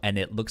out and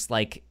it looks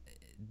like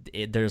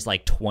there's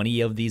like 20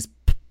 of these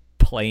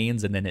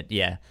planes and then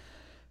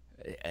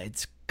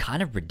it's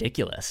kind of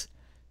ridiculous.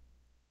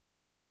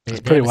 It's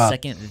pretty wild.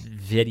 Second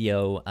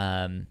video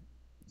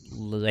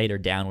later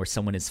down where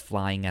someone is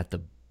flying at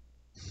the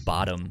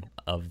bottom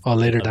of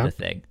the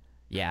thing.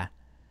 Yeah.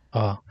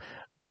 Oh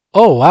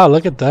wow,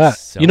 look at that.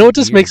 So you know what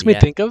this makes me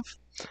think of?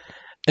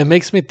 It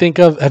makes me think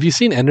of, have you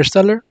seen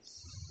Interstellar?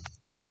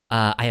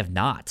 I have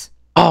not.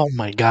 Oh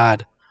my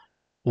god.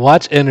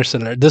 Watch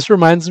Interstellar. This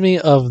reminds me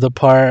of the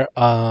part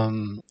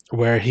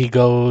where he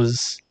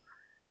goes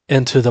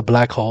into the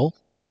black hole.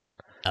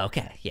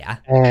 Okay, yeah.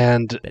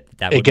 And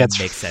that would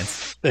make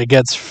sense. It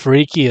gets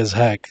freaky as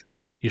heck.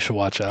 You should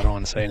watch it. I don't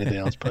want to say anything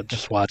else, but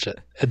just watch it.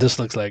 It just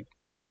looks like,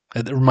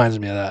 it reminds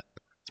me of that.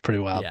 It's pretty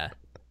wild. Yeah.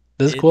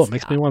 This is cool. It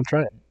makes me want to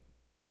try it.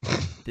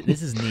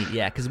 This is neat,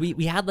 yeah, because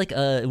we had like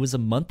it was a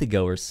month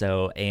ago or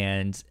so,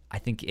 and I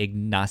think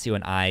Ignacio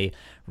and I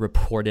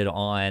reported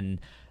on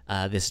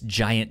this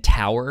giant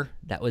tower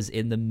that was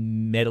in the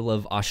middle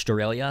of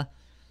Australia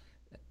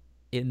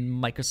in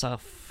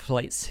Microsoft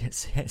Flight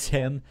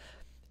Sim,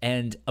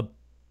 and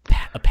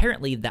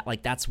apparently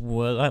that's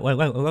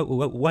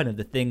one of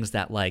the things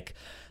that like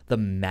the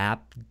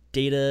map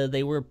data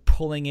they were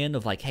pulling in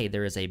of like, hey,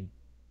 there is a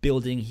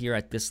building here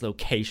at this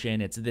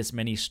location, it's this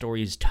many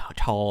stories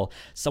tall.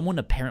 Someone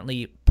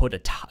apparently put a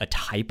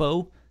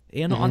typo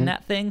in on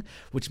that thing,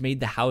 which made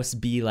the house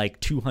be like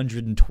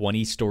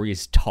 220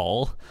 stories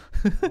tall.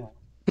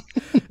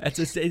 It's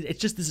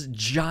just this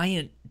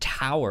giant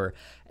tower,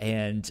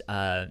 and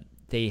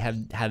they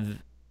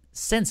have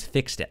since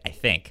fixed it, I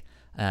think.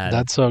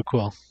 That's so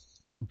cool.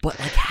 But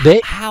like,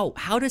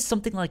 how does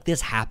something like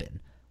this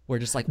happen? Where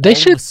just like they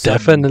should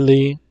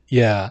definitely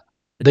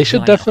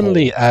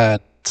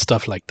add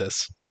stuff like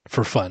this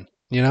for fun,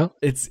 you know?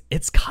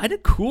 It's kind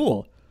of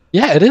cool.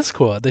 Yeah, it is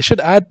cool. They should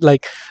add you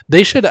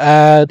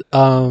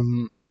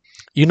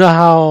know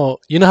how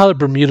the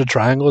Bermuda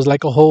Triangle is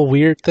like a whole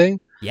weird thing?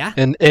 Yeah.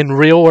 And in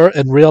real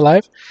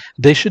life,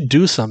 they should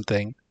do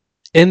something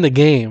in the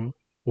game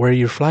where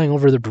you're flying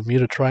over the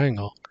Bermuda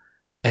Triangle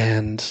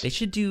and they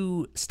should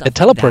do stuff it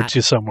teleports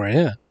you somewhere,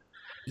 yeah.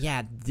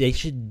 Yeah, they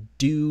should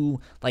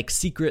do like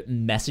secret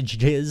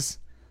messages.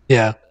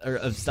 Yeah. Or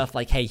of stuff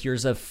like, hey,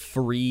 here's a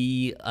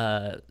free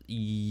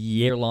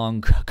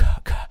year-long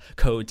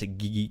code to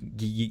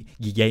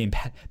Game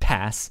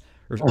Pass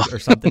or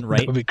something, right?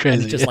 That would be crazy.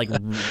 And it's just like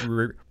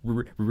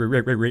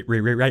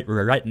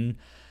written,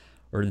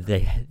 or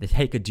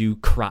they could do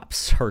crop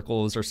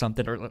circles or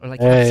something, or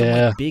like have some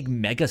like big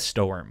mega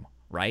storm,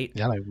 right?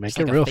 Yeah, like make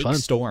it real fake fun.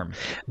 Storm.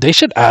 They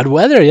should add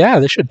weather. Yeah,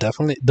 they should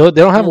definitely. They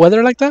don't have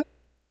weather like that.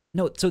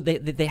 No, so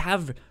they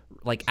have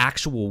like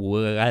actual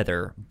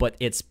weather, but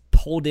it's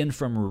pulled in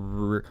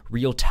from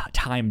real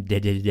time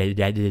data.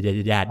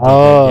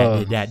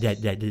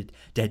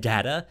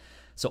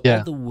 So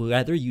all the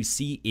weather you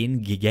see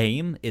in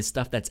game is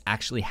stuff that's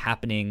actually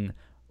happening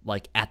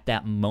like at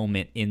that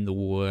moment in the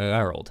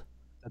world.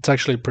 That's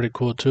actually pretty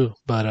cool too.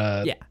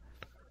 But yeah.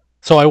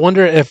 So I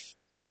wonder if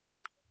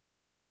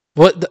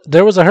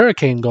there was a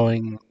hurricane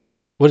going.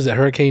 What is it?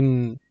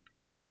 Hurricane.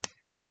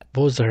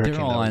 What was the hurricane?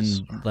 They're on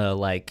the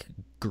like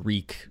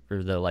Greek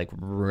or the like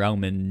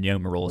Roman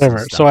numerals.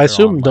 Whatever. So I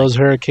assume those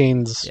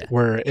hurricanes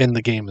were in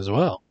the game as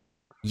well.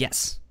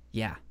 Yes.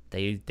 Yeah.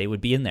 They would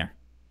be in there.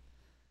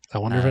 I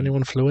wonder if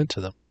anyone flew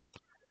into them.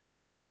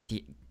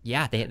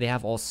 Yeah, they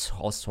have all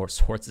sorts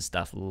of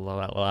stuff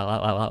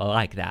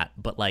like that.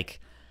 But like,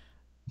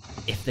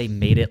 if they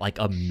made it like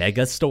a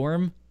mega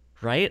storm,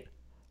 right?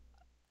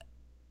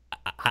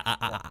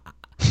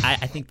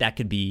 I think that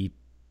could be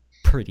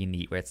pretty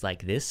neat, where it's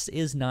like, this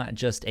is not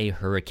just a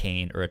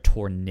hurricane or a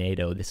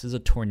tornado, this is a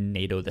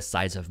tornado the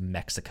size of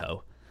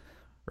Mexico,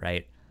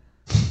 right?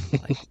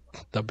 Like,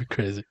 that'd be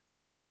crazy.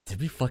 It'd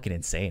be fucking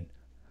insane.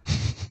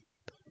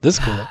 This is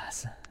cool.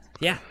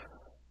 Yeah,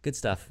 good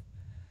stuff.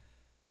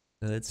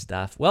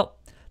 Well,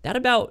 that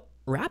about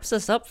wraps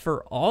us up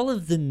for all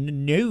of the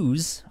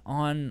news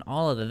on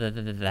all of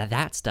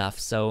that stuff.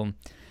 So,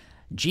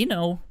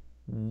 Gino,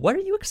 what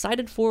are you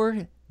excited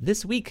for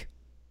this week?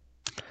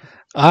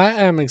 I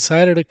am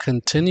excited to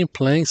continue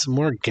playing some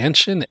more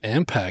Genshin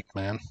Impact,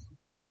 man.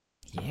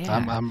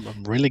 Yeah.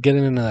 I'm really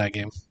getting into that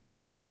game.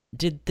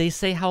 Did they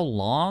say how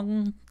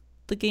long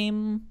the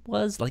game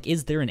was? Like,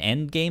 is there an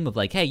end game of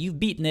like, hey, you've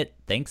beaten it,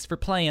 thanks for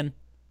playing?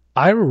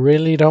 I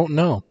really don't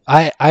know.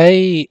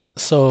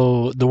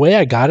 So the way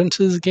I got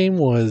into this game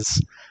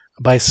was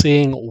by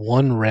seeing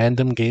one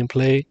random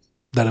gameplay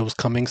that it was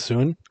coming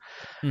soon.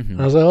 Mm-hmm.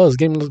 And I was like, oh, this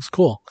game looks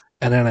cool.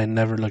 And then I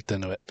never looked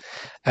into it.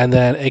 And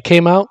then it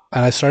came out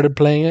and I started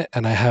playing it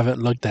and I haven't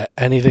looked at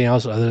anything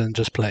else other than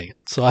just playing it.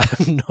 So I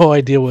have no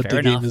idea what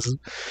Fair the enough. game is,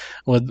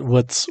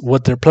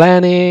 what they're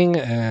planning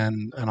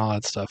and all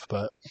that stuff.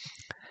 But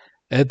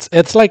it's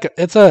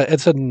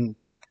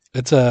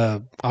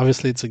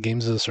obviously it's a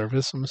games as a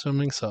service, I'm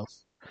assuming, so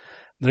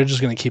they're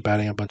just gonna keep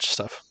adding a bunch of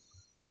stuff.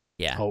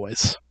 Yeah.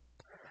 Always.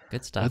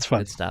 Good stuff. That's fun.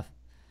 Good stuff.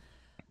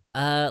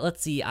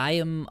 Let's see. I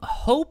am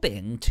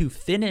hoping to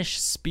finish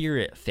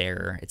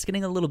Spiritfarer. It's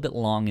getting a little bit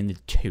long in the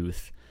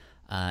tooth,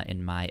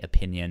 in my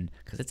opinion,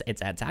 because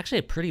it's actually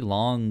a pretty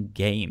long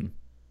game.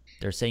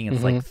 They're saying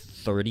it's like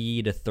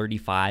 30 to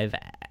 35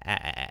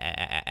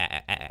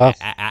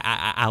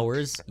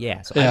 hours.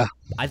 Yeah. So Yeah.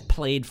 I've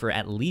played for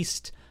at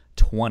least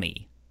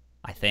 20,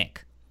 I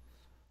think.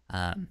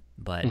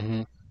 But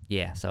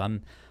yeah, so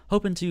I'm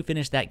hoping to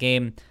finish that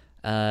game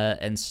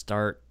and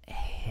start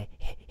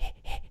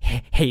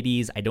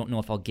Hades. I don't know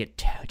if I'll get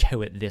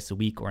to it this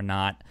week or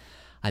not.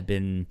 I've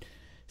been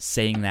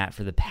saying that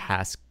for the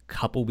past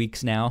couple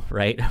weeks now,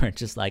 right? We're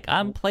just like,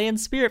 I'm playing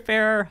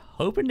Spiritfarer,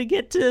 hoping to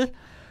get to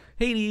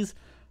Hades.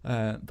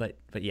 But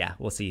yeah,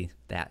 we'll see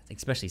that,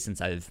 especially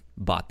since I've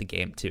bought the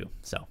game too.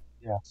 So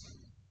yeah,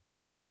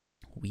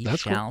 we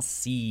shall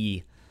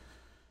see.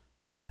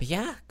 But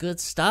yeah, good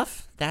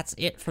stuff. That's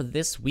it for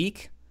this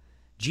week.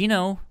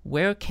 Gino,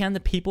 where can the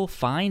people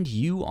find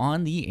you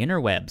on the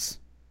interwebs?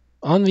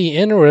 On the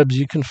interwebs,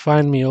 you can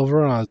find me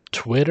over on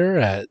Twitter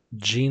at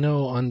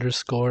Gino_Viteri,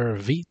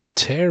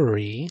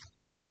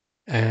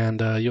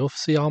 and you'll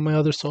see all my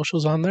other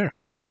socials on there.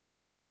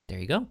 There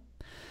you go.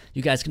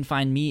 You guys can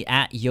find me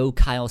at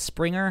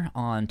YoKyleSpringer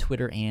on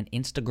Twitter and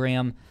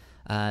Instagram.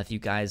 If you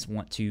guys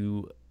want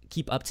to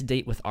keep up to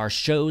date with our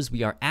shows,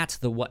 we are at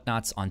The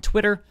Whatnots on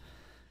Twitter.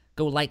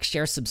 Go like,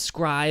 share,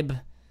 subscribe,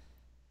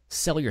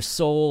 sell your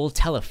soul,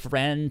 tell a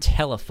friend,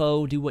 tell a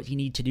foe, do what you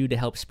need to do to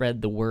help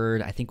spread the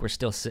word. I think we're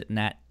still sitting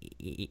at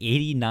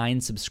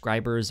 89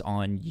 subscribers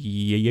on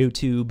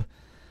YouTube.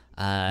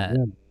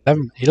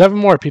 11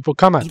 more people,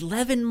 come on.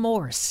 11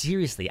 more,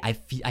 seriously. I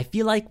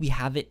feel like we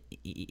have it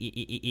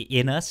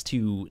in us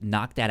to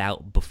knock that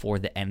out before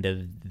the end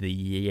of the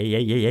year.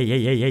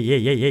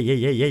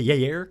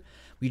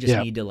 We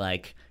just need to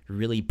like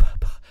really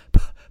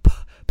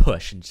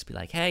push and just be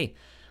like, hey,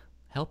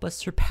 help us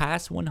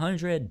surpass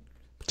 100.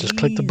 Please. Just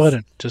click the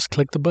button. Just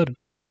click the button.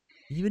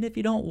 Even if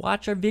you don't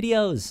watch our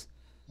videos.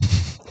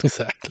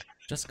 Exactly.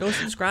 Just go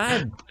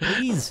subscribe,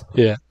 please.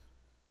 Yeah.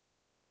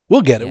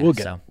 We'll get it. We'll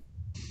get it.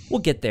 We'll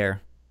get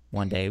there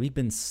one day. We've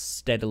been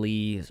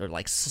steadily, or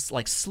like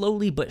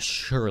slowly but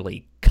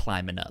surely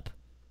climbing up.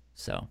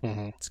 So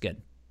it's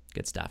good.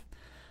 Good stuff.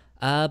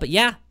 But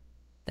yeah,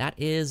 that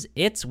is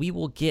it. We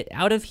will get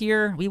out of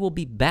here. We will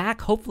be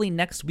back. Hopefully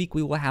next week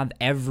we will have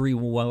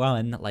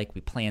everyone like we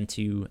plan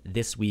to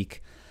this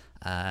week.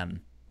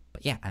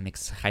 But yeah, I'm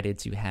excited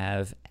to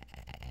have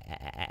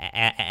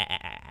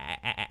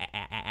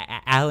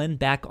Alan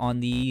back on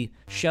the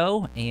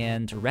show,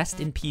 and rest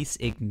in peace,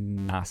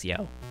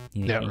 Ignacio.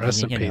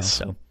 Rest in peace.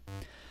 So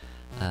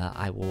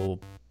I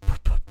will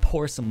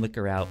pour some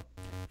liquor out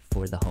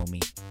for the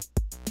homie.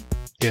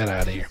 Get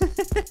out of here.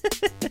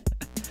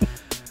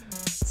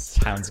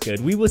 Sounds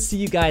good. We will see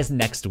you guys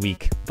next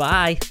week.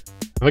 Bye.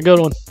 Have a good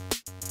one.